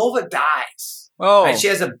 Alova dies. Oh. Right? She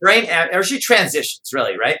has a or she transitions,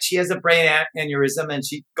 really, right? She has a brain aneurysm and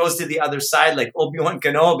she goes to the other side like Obi-Wan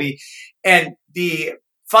Kenobi. And the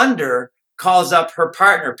funder calls up her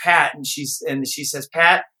partner, Pat, and she says,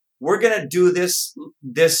 Pat, we're going to do this,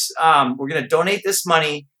 we're going to donate this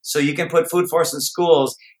money so you can put food forests in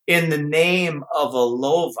schools in the name of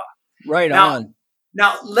Alova. Right on.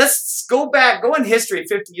 Now, let's go in history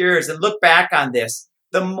 50 years and look back on this.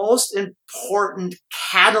 The most important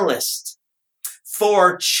catalyst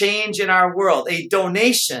for change in our world, a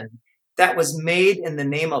donation that was made in the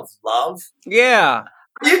name of love. Yeah.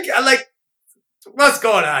 What's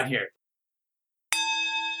going on here?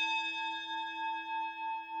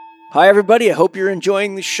 Hi, everybody. I hope you're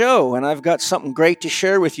enjoying the show, and I've got something great to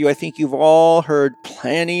share with you. I think you've all heard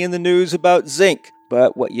plenty in the news about zinc,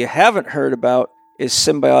 but what you haven't heard about is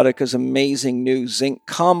Symbiotica's amazing new zinc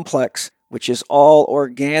complex, which is all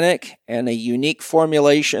organic and a unique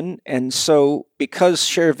formulation. And so because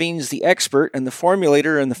Shervin's the expert and the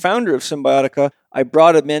formulator and the founder of Symbiotica, I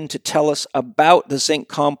brought him in to tell us about the zinc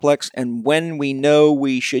complex and when we know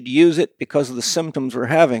we should use it because of the symptoms we're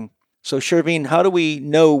having. So Shervin, how do we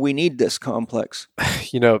know we need this complex?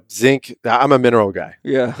 Zinc, I'm a mineral guy.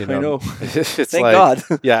 Yeah, I know. It's Thank God.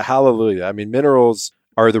 Yeah, hallelujah. I mean, minerals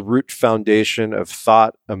are the root foundation of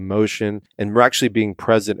thought, emotion, and we're actually being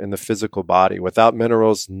present in the physical body. Without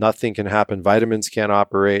minerals, nothing can happen. Vitamins can't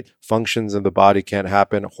operate. Functions in the body can't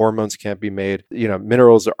happen. Hormones can't be made.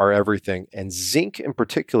 Minerals are everything. And zinc in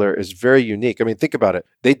particular is very unique. I mean, think about it.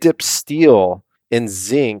 They dip steel in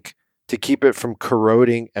zinc to keep it from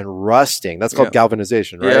corroding and rusting. That's called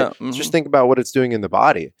galvanization, right? Yeah. Mm-hmm. Just think about what it's doing in the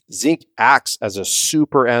body. Zinc acts as a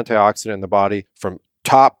super antioxidant in the body from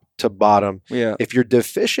top to bottom. Yeah. If you're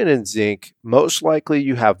deficient in zinc, most likely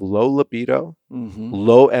you have low libido,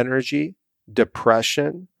 low energy,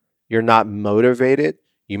 depression. You're not motivated.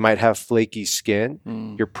 You might have flaky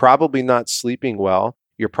skin. You're probably not sleeping well.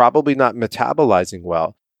 You're probably not metabolizing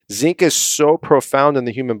well. Zinc is so profound in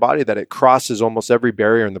the human body that it crosses almost every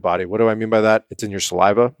barrier in the body. What do I mean by that? It's in your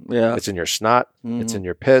saliva. Yeah. It's in your snot. It's in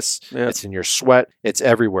your piss. Yeah. It's in your sweat. It's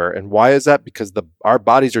everywhere. And why is that? Because our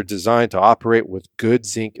bodies are designed to operate with good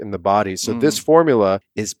zinc in the body. So this formula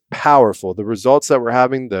is powerful. The results that we're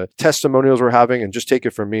having, the testimonials we're having, and just take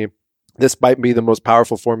it from me, this might be the most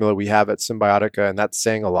powerful formula we have at Symbiotica, and that's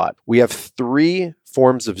saying a lot. We have 3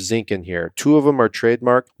 forms of zinc in here. 2 of them are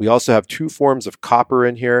trademarked. We also have 2 forms of copper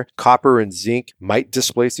in here. Copper and zinc might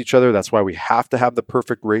displace each other. That's why we have to have the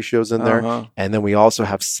perfect ratios in there. And then we also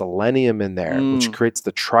have selenium in there, which creates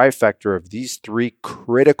the trifecta of these 3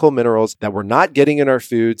 critical minerals that we're not getting in our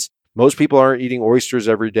foods. Most people aren't eating oysters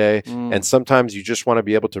every day. And sometimes you just want to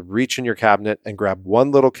be able to reach in your cabinet and grab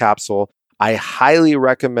one little capsule. I highly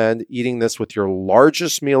recommend eating this with your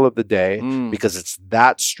largest meal of the day because it's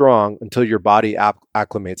that strong until your body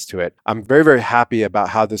acclimates to it. I'm very, very happy about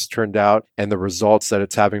how this turned out and the results that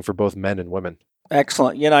it's having for both men and women.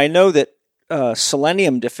 Excellent. I know that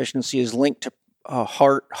selenium deficiency is linked to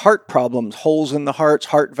heart problems, holes in the hearts,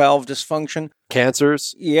 heart valve dysfunction.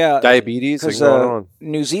 Cancers, diabetes. Because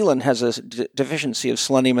New Zealand has a deficiency of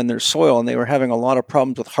selenium in their soil, and they were having a lot of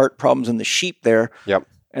problems with heart problems in the sheep there. Yep.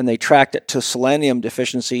 And they tracked it to selenium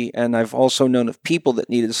deficiency. And I've also known of people that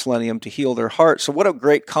needed selenium to heal their heart. So what a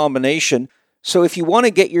great combination. So if you want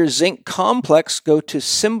to get your zinc complex, go to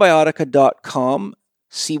Symbiotica.com,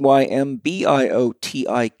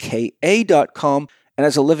 CYMBIOTIKA.com. And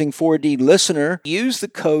as a Living 4D listener, use the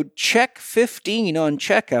code CHECK15 on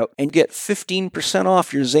checkout and get 15%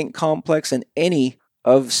 off your zinc complex and any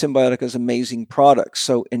of Symbiotica's amazing products.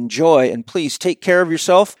 So enjoy, and please take care of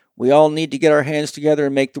yourself. We all need to get our hands together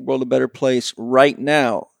and make the world a better place right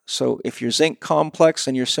now. So if your zinc complex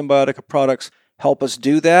and your Symbiotica products help us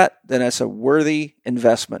do that, then that's a worthy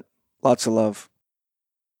investment. Lots of love.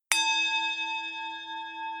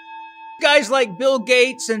 Guys like Bill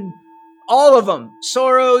Gates and all of them,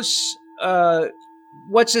 Soros,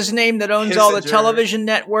 what's his name that owns all the television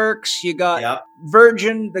networks? You got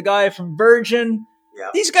Virgin, the guy from Virgin.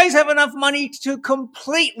 Yep. These guys have enough money to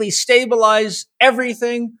completely stabilize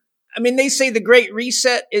everything. I mean, they say the Great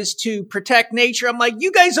Reset is to protect nature. I'm like,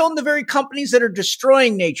 you guys own the very companies that are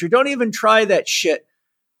destroying nature. Don't even try that shit.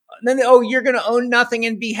 And then, you're going to own nothing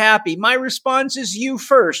and be happy. My response is you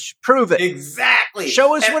first. Prove it. Exactly.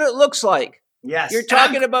 Show us what it looks like. Yes. You're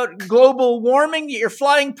talking about global warming. You're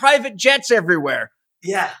flying private jets everywhere.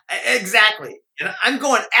 Yeah, exactly. And I'm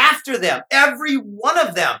going after them, every one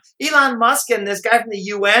of them. Elon Musk and this guy from the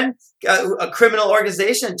UN, a criminal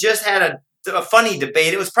organization, just had a funny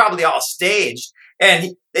debate. It was probably all staged.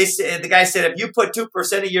 And the guy said, if you put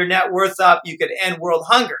 2% of your net worth up, you could end world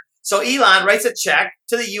hunger. So Elon writes a check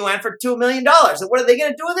to the UN for $2 million. So what are they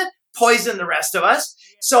going to do with it? Poison the rest of us.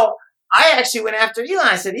 So I actually went after Elon.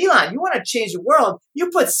 I said, Elon, you want to change the world?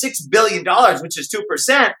 You put $6 billion, which is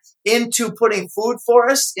 2%, into putting food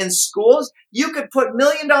forests in schools. You could put $1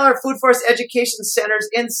 million food forest education centers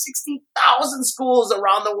in 60,000 schools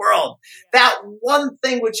around the world. That one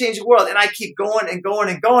thing would change the world. And I keep going and going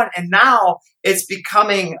and going. And now it's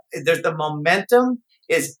becoming, the momentum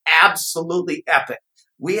is absolutely epic.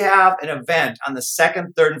 We have an event on the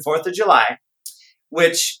 2nd, 3rd, and 4th of July,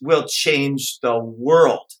 which will change the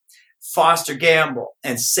world. Foster Gamble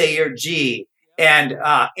and Sayer G and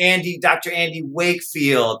Dr. Andy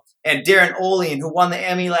Wakefield and Darren Olean, who won the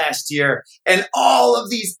Emmy last year. And all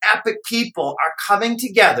of these epic people are coming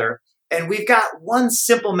together. And we've got one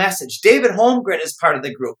simple message. David Holmgren is part of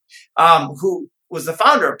the group, who was the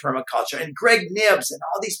founder of permaculture, and Greg Nibbs and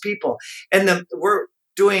all these people. And we're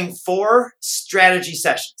doing 4 strategy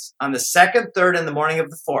sessions on the 2nd, 3rd, and the morning of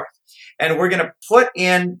the 4th. And we're going to put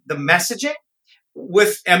in the messaging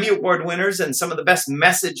with Emmy Award winners and some of the best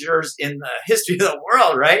messengers in the history of the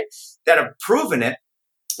world, right, that have proven it.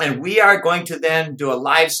 And we are going to then do a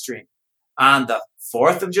live stream on the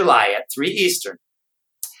 4th of July at 3 Eastern.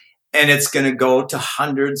 And it's going to go to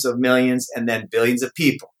hundreds of millions and then billions of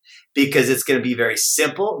people, because it's going to be very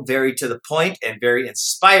simple, very to the point, and very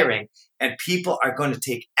inspiring. And people are going to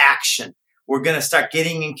take action. We're going to start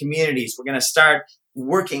getting in communities. We're going to start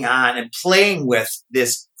working on and playing with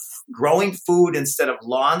this growing food instead of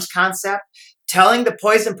lawns concept, telling the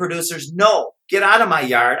poison producers, no, get out of my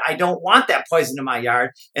yard. I don't want that poison in my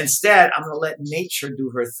yard. Instead, I'm going to let nature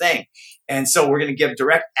do her thing. And so we're going to give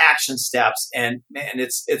direct action steps. And man,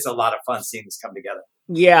 it's a lot of fun seeing this come together.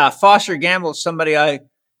 Yeah. Foster Gamble is somebody I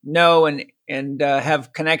know and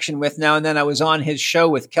have connection with now. And then I was on his show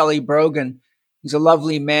with Kelly Brogan. He's a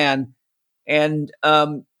lovely man. And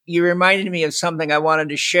you reminded me of something I wanted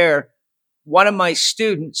to share. One of my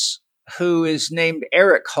students, who is named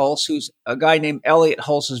Eric Hulse, who's a guy named Elliot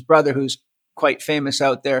Hulse's brother, who's quite famous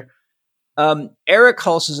out there. Eric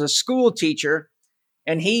Hulse is a school teacher,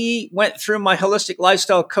 and he went through my holistic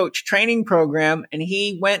lifestyle coach training program, and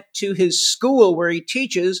he went to his school where he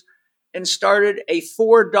teaches and started a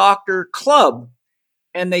 4-doctor club.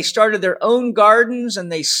 And they started their own gardens,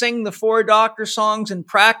 and they sing the 4-doctor songs and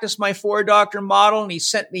practice my 4-doctor model. And he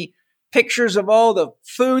sent me pictures of all the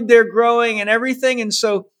food they're growing and everything. And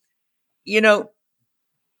so,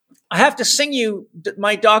 I have to sing you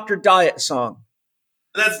my Dr. Diet song.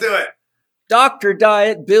 Let's do it. Dr.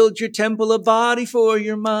 Diet, build your temple of body for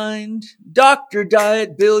your mind. Dr.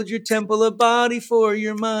 Diet, build your temple of body for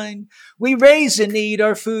your mind. We raise and eat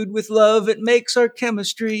our food with love. It makes our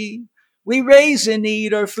chemistry. We raise and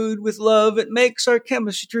eat our food with love. It makes our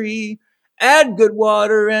chemistry. Add good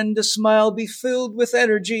water and a smile, be filled with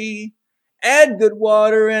energy. Add good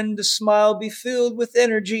water and a smile, be filled with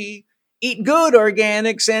energy. Eat good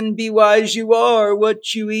organics and be wise, you are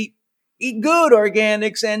what you eat. Eat good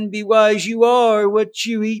organics and be wise, you are what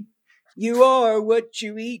you eat. You are what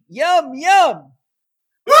you eat. Yum, yum.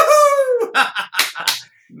 Woohoo!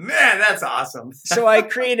 Man, that's awesome. So I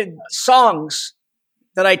created songs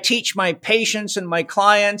that I teach my patients and my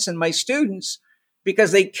clients and my students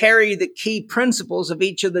because they carry the key principles of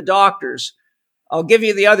each of the doctors. I'll give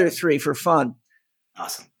you the other 3 for fun.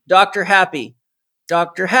 Awesome. Dr. Happy.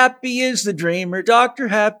 Dr. Happy is the dreamer. Dr.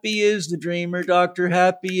 Happy is the dreamer. Dr.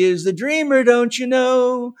 Happy is the dreamer, don't you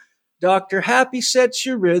know? Dr. Happy sets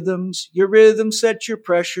your rhythms set your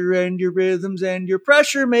pressure, and your rhythms and your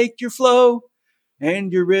pressure make your flow.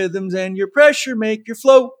 And your rhythms and your pressure make your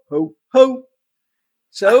flow. Ho, ho.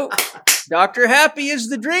 So, Dr. Happy is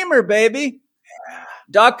the dreamer, baby.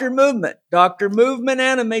 Dr. Movement. Dr. Movement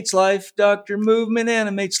animates life. Dr. Movement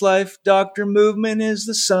animates life. Dr. Movement is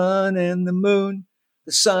the sun and the moon.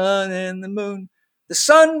 The sun and the moon. The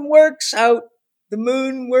sun works out. The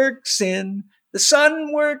moon works in. The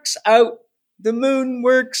sun works out. The moon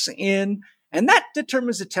works in. And that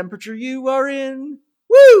determines the temperature you are in.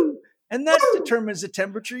 Woo! And that determines the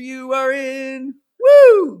temperature you are in.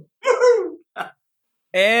 Woo!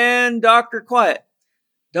 And Dr. Quiet.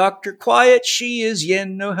 Dr. Quiet, she is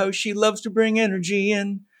yin. Know how she loves to bring energy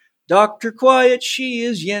in. Dr. Quiet, she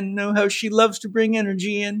is yin. Know how she loves to bring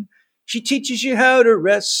energy in. She teaches you how to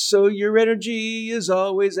rest so your energy is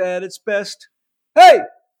always at its best. Hey!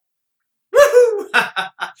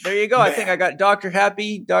 There you go. Man. I think I got Dr.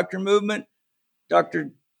 Happy, Dr. Movement,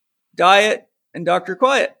 Dr. Diet, and Dr.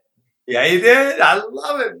 Quiet. Yeah, you did. I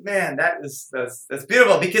love it, man. That's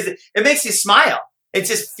beautiful because it makes you smile. It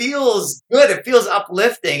just feels good. It feels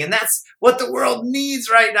uplifting. And that's what the world needs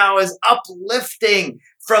right now is uplifting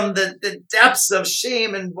from the depths of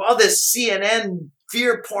shame and all this CNN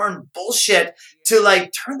fear porn bullshit to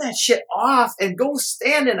like turn that shit off and go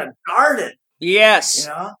stand in a garden. Yes.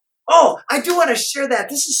 You know? Oh, I do want to share that.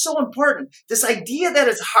 This is so important. This idea that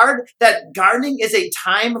it's hard, that gardening is a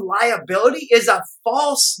time liability is a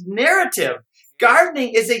false narrative.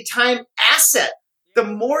 Gardening is a time asset. The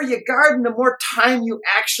more you garden, the more time you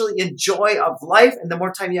actually enjoy of life and the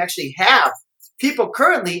more time you actually have. People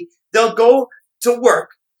currently, they'll go to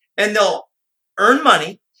work and they'll earn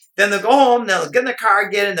money. Then they'll go home, they'll get in the car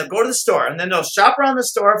again, and they'll go to the store. And then they'll shop around the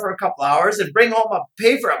store for a couple hours and bring home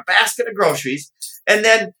pay for a basket of groceries. And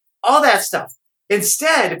then all that stuff.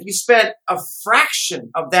 Instead, if you spent a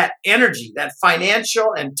fraction of that energy, that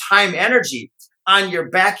financial and time energy on your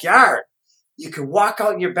backyard, you can walk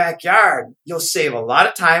out in your backyard. You'll save a lot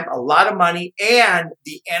of time, a lot of money, and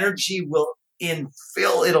the energy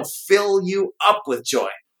it'll fill you up with joy.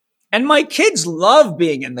 And my kids love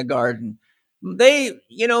being in the garden. They,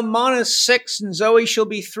 Mana's 6 and Zoe, she'll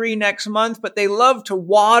be 3 next month, but they love to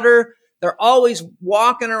water. They're always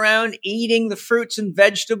walking around eating the fruits and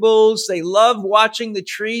vegetables. They love watching the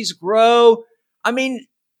trees grow. I mean,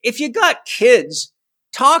 if you got kids,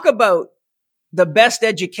 talk about the best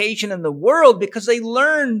education in the world because they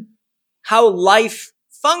learn how life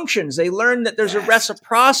functions. They learn that there's a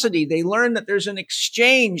reciprocity. They learn that there's an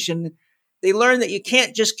exchange, and they learn that you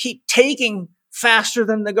can't just keep taking faster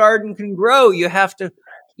than the garden can grow. You have to,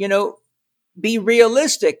 be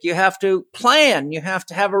realistic. You have to plan. You have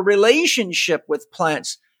to have a relationship with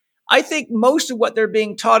plants. I think most of what they're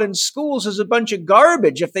being taught in schools is a bunch of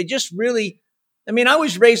garbage. If they just really, I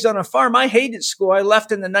was raised on a farm. I hated school. I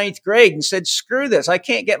left in the 9th grade and said, screw this. I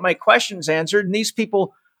can't get my questions answered. And these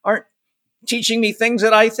people aren't teaching me things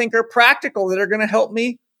that I think are practical that are going to help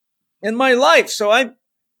me in my life. So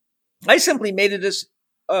I simply made it as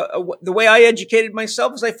the way I educated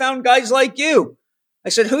myself is I found guys like you. I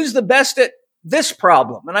said, who's the best at this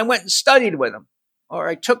problem? And I went and studied with them, or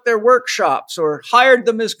I took their workshops or hired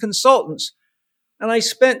them as consultants. And I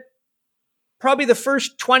spent probably the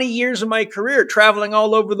first 20 years of my career traveling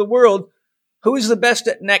all over the world. Who's the best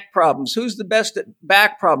at neck problems? Who's the best at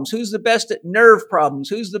back problems? Who's the best at nerve problems?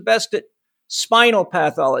 Who's the best at spinal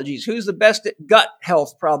pathologies? Who's the best at gut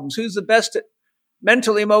health problems? Who's the best at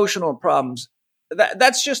mental emotional problems?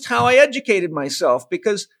 That's just how I educated myself,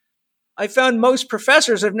 because I found most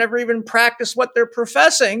professors have never even practiced what they're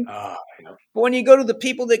professing. But when you go to the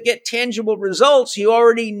people that get tangible results, you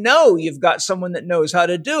already know you've got someone that knows how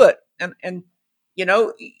to do it. And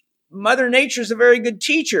Mother Nature's a very good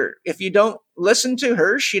teacher. If you don't listen to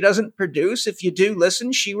her, she doesn't produce. If you do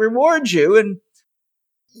listen, she rewards you. And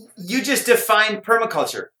you just defined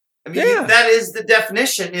permaculture. That is the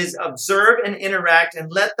definition, is observe and interact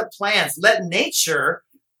and let the plants, let nature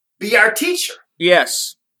be our teacher.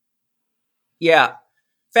 Yes. Yeah.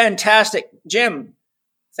 Fantastic. Jim,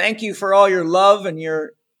 thank you for all your love and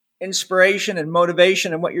your inspiration and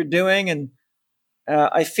motivation and what you're doing. And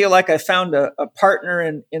I feel like I found a partner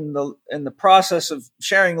in the process of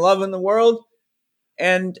sharing love in the world.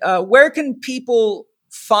 And where can people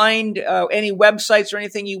find any websites or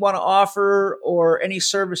anything you want to offer or any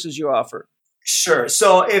services you offer? Sure.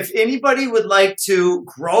 So if anybody would like to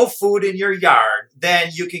grow food in your yard,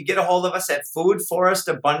 then you can get a hold of us at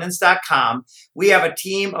foodforestabundance.com. We have a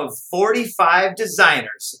team of 45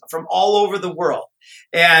 designers from all over the world,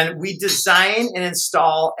 and we design and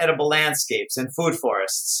install edible landscapes and food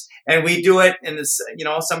forests. And we do it in this,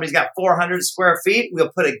 somebody's got 400 square feet.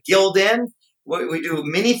 We'll put a guild in. We do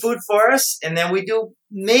mini food forests, and then we do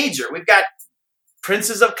major. We've got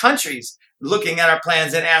princes of countries looking at our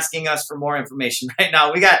plans and asking us for more information right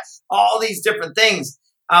now. We got all these different things.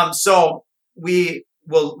 So we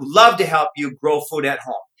will love to help you grow food at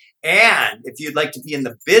home. And if you'd like to be in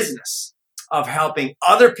the business of helping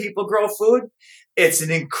other people grow food, it's an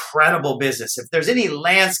incredible business. If there's any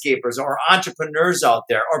landscapers or entrepreneurs out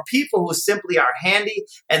there, or people who simply are handy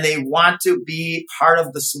and they want to be part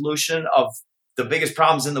of the solution of the biggest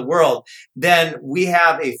problems in the world, then we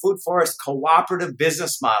have a food forest cooperative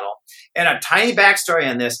business model. And a tiny backstory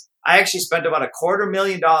on this, I actually spent about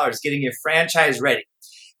 $250,000 getting a franchise ready.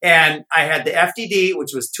 And I had the FDD,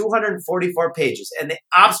 which was 244 pages, and the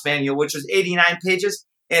ops manual, which was 89 pages,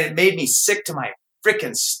 and it made me sick to my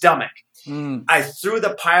freaking stomach. I threw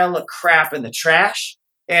the pile of crap in the trash,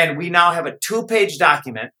 and we now have a 2-page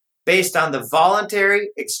document based on the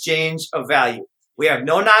voluntary exchange of value. We have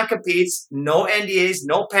no non-competes, no NDAs,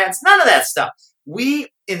 no patents, none of that stuff. We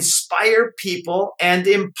inspire people and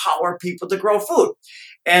empower people to grow food.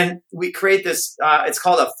 And we create this, it's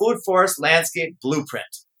called a Food Forest Landscape Blueprint.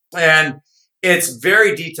 And it's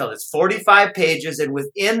very detailed. It's 45 pages. And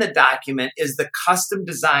within the document is the custom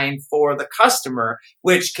design for the customer,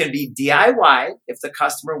 which can be DIY if the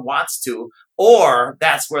customer wants to, or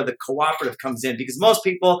that's where the cooperative comes in, because most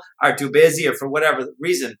people are too busy, or for whatever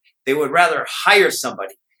reason, they would rather hire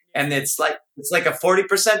somebody. And it's like a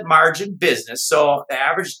 40% margin business. So the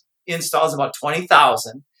average install is about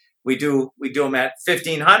 20,000. We do them at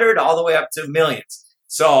 1,500 all the way up to millions.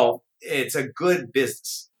 So it's a good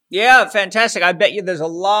business. Yeah, fantastic. I bet you there's a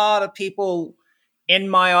lot of people in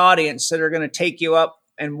my audience that are going to take you up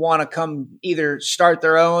and want to come either start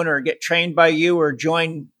their own or get trained by you or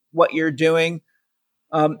join what you're doing.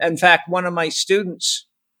 In fact, one of my students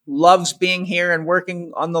loves being here and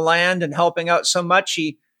working on the land and helping out so much.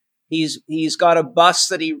 He's got a bus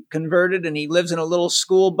that he converted, and he lives in a little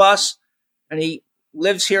school bus, and he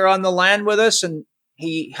lives here on the land with us, and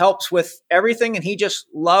he helps with everything, and he just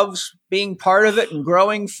loves being part of it and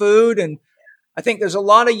growing food. And I think there's a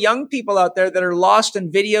lot of young people out there that are lost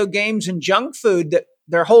in video games and junk food that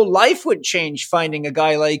their whole life would change finding a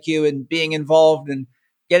guy like you and being involved and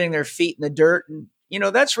getting their feet in the dirt. And,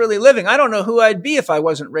 that's really living. I don't know who I'd be if I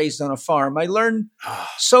wasn't raised on a farm. I learned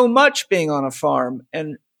so much being on a farm,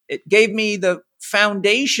 and it gave me the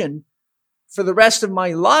foundation for the rest of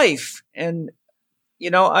my life. And,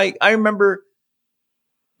 I remember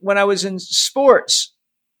when I was in sports,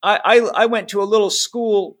 I went to a little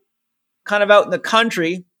school kind of out in the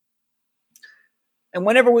country. And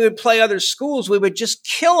whenever we would play other schools, we would just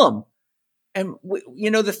kill them. And,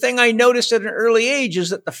 the thing I noticed at an early age is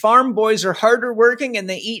that the farm boys are harder working and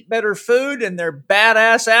they eat better food and they're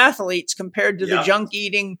badass athletes compared to the junk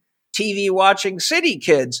eating, TV watching city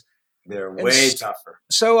kids. They're way tougher.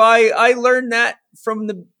 So I learned that from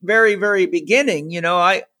the very, very beginning.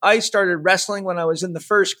 I started wrestling when I was in the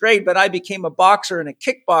first grade, but I became a boxer and a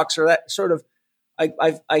kickboxer. That sort of,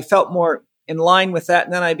 I felt more in line with that.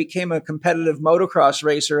 And then I became a competitive motocross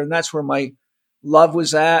racer, and that's where my love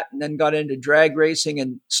was at. And then got into drag racing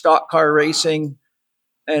and stock car racing,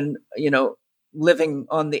 and, living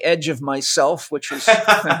on the edge of myself, which was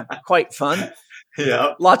quite fun.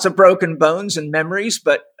 Yeah. Lots of broken bones and memories,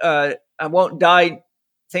 but I won't die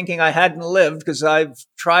thinking I hadn't lived, because I've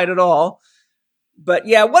tried it all. But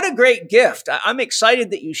yeah, what a great gift. I'm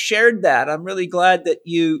excited that you shared that. I'm really glad that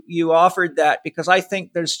you offered that, because I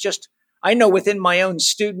think I know within my own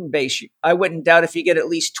student base, I wouldn't doubt if you get at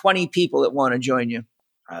least 20 people that want to join you.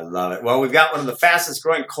 I love it. Well, we've got one of the fastest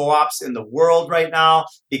growing co-ops in the world right now,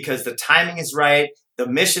 because the timing is right. The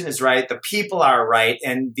mission is right. The people are right.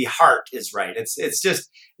 And the heart is right.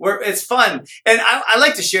 It's fun. And I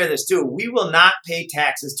like to share this too. We will not pay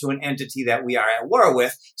taxes to an entity that we are at war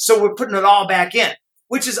with. So we're putting it all back in,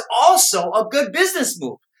 which is also a good business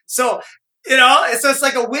move. So, it's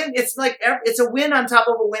like a win. It's like, it's a win on top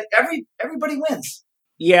of a win. Everybody wins.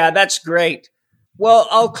 Yeah, that's great. Well,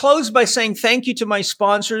 I'll close by saying thank you to my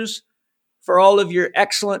sponsors for all of your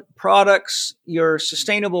excellent products, your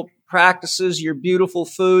sustainable practices, your beautiful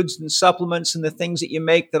foods and supplements, and the things that you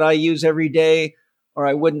make that I use every day, or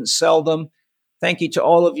I wouldn't sell them. Thank you to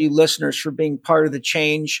all of you listeners for being part of the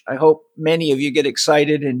change. I hope many of you get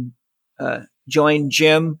excited and join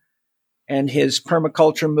Jim and his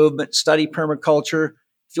permaculture movement, Study Permaculture.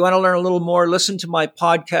 If you want to learn a little more, listen to my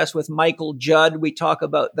podcast with Michael Judd. We talk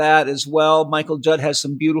about that as well. Michael Judd has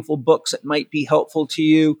some beautiful books that might be helpful to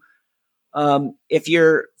you. If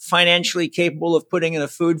you're financially capable of putting in a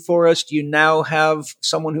food forest, you now have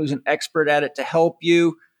someone who's an expert at it to help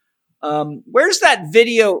you. Where's that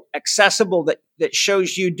video accessible that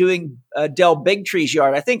shows you doing Del Bigtree's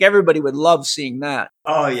yard? I think everybody would love seeing that.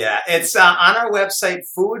 Oh, yeah. It's on our website,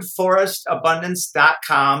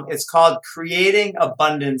 foodforestabundance.com. It's called Creating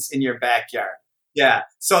Abundance in Your Backyard. Yeah.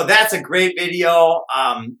 So that's a great video.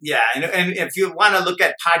 Yeah. And if you want to look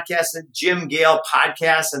at podcasts, Jim Gale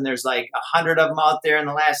podcasts, and there's like 100 of them out there in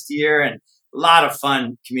the last year, and a lot of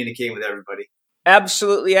fun communicating with everybody.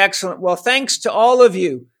 Absolutely excellent. Well, thanks to all of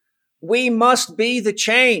you. We must be the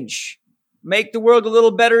change. Make the world a little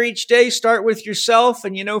better each day. Start with yourself,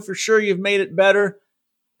 and you know for sure you've made it better.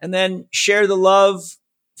 And then share the love.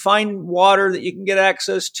 Find water that you can get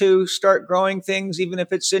access to. Start growing things, even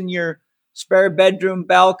if it's in your spare bedroom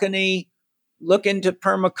balcony. Look into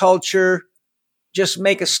permaculture. Just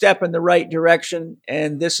make a step in the right direction.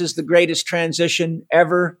 And this is the greatest transition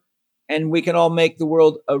ever. And we can all make the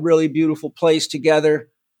world a really beautiful place together.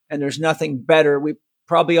 And there's nothing better. We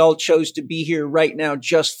probably all chose to be here right now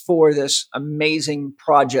just for this amazing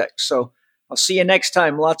project. So I'll see you next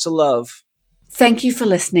time. Lots of love. Thank you for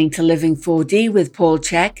listening to Living 4D with Paul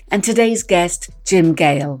Chek and today's guest, Jim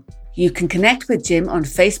Gale. You can connect with Jim on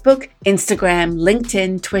Facebook, Instagram,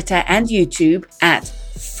 LinkedIn, Twitter, and YouTube at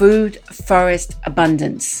Food Forest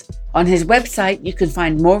Abundance. On his website, you can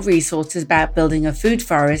find more resources about building a food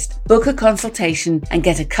forest, book a consultation, and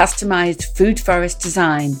get a customized food forest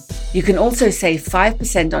design. You can also save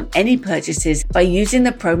 5% on any purchases by using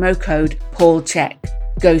the promo code PaulChek.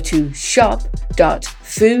 Go to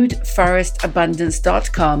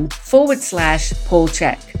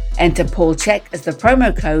shop.foodforestabundance.com/PaulChek. Enter Paul Chek as the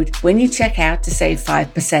promo code when you check out to save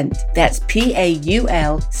 5%. That's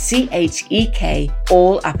PAULCHEK,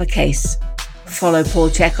 all uppercase. Follow Paul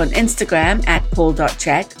Chek on Instagram at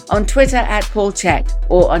paul.chek, on Twitter at Paul Chek,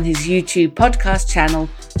 or on his YouTube podcast channel,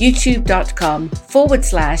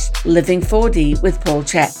 youtube.com/living4D with Paul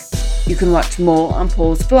Chek. You can watch more on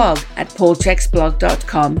Paul's blog at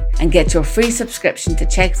paulcheksblog.com and get your free subscription to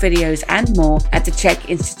Chek videos and more at the Chek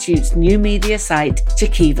Institute's new media site,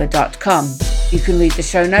 chekiva.com. You can read the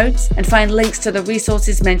show notes and find links to the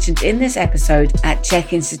resources mentioned in this episode at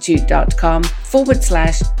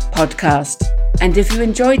chekinstitute.com/podcast. And if you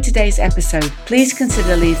enjoyed today's episode, please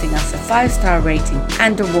consider leaving us a 5-star rating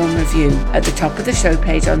and a warm review at the top of the show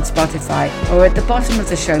page on Spotify or at the bottom of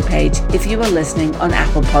the show page if you are listening on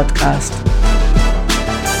Apple Podcast.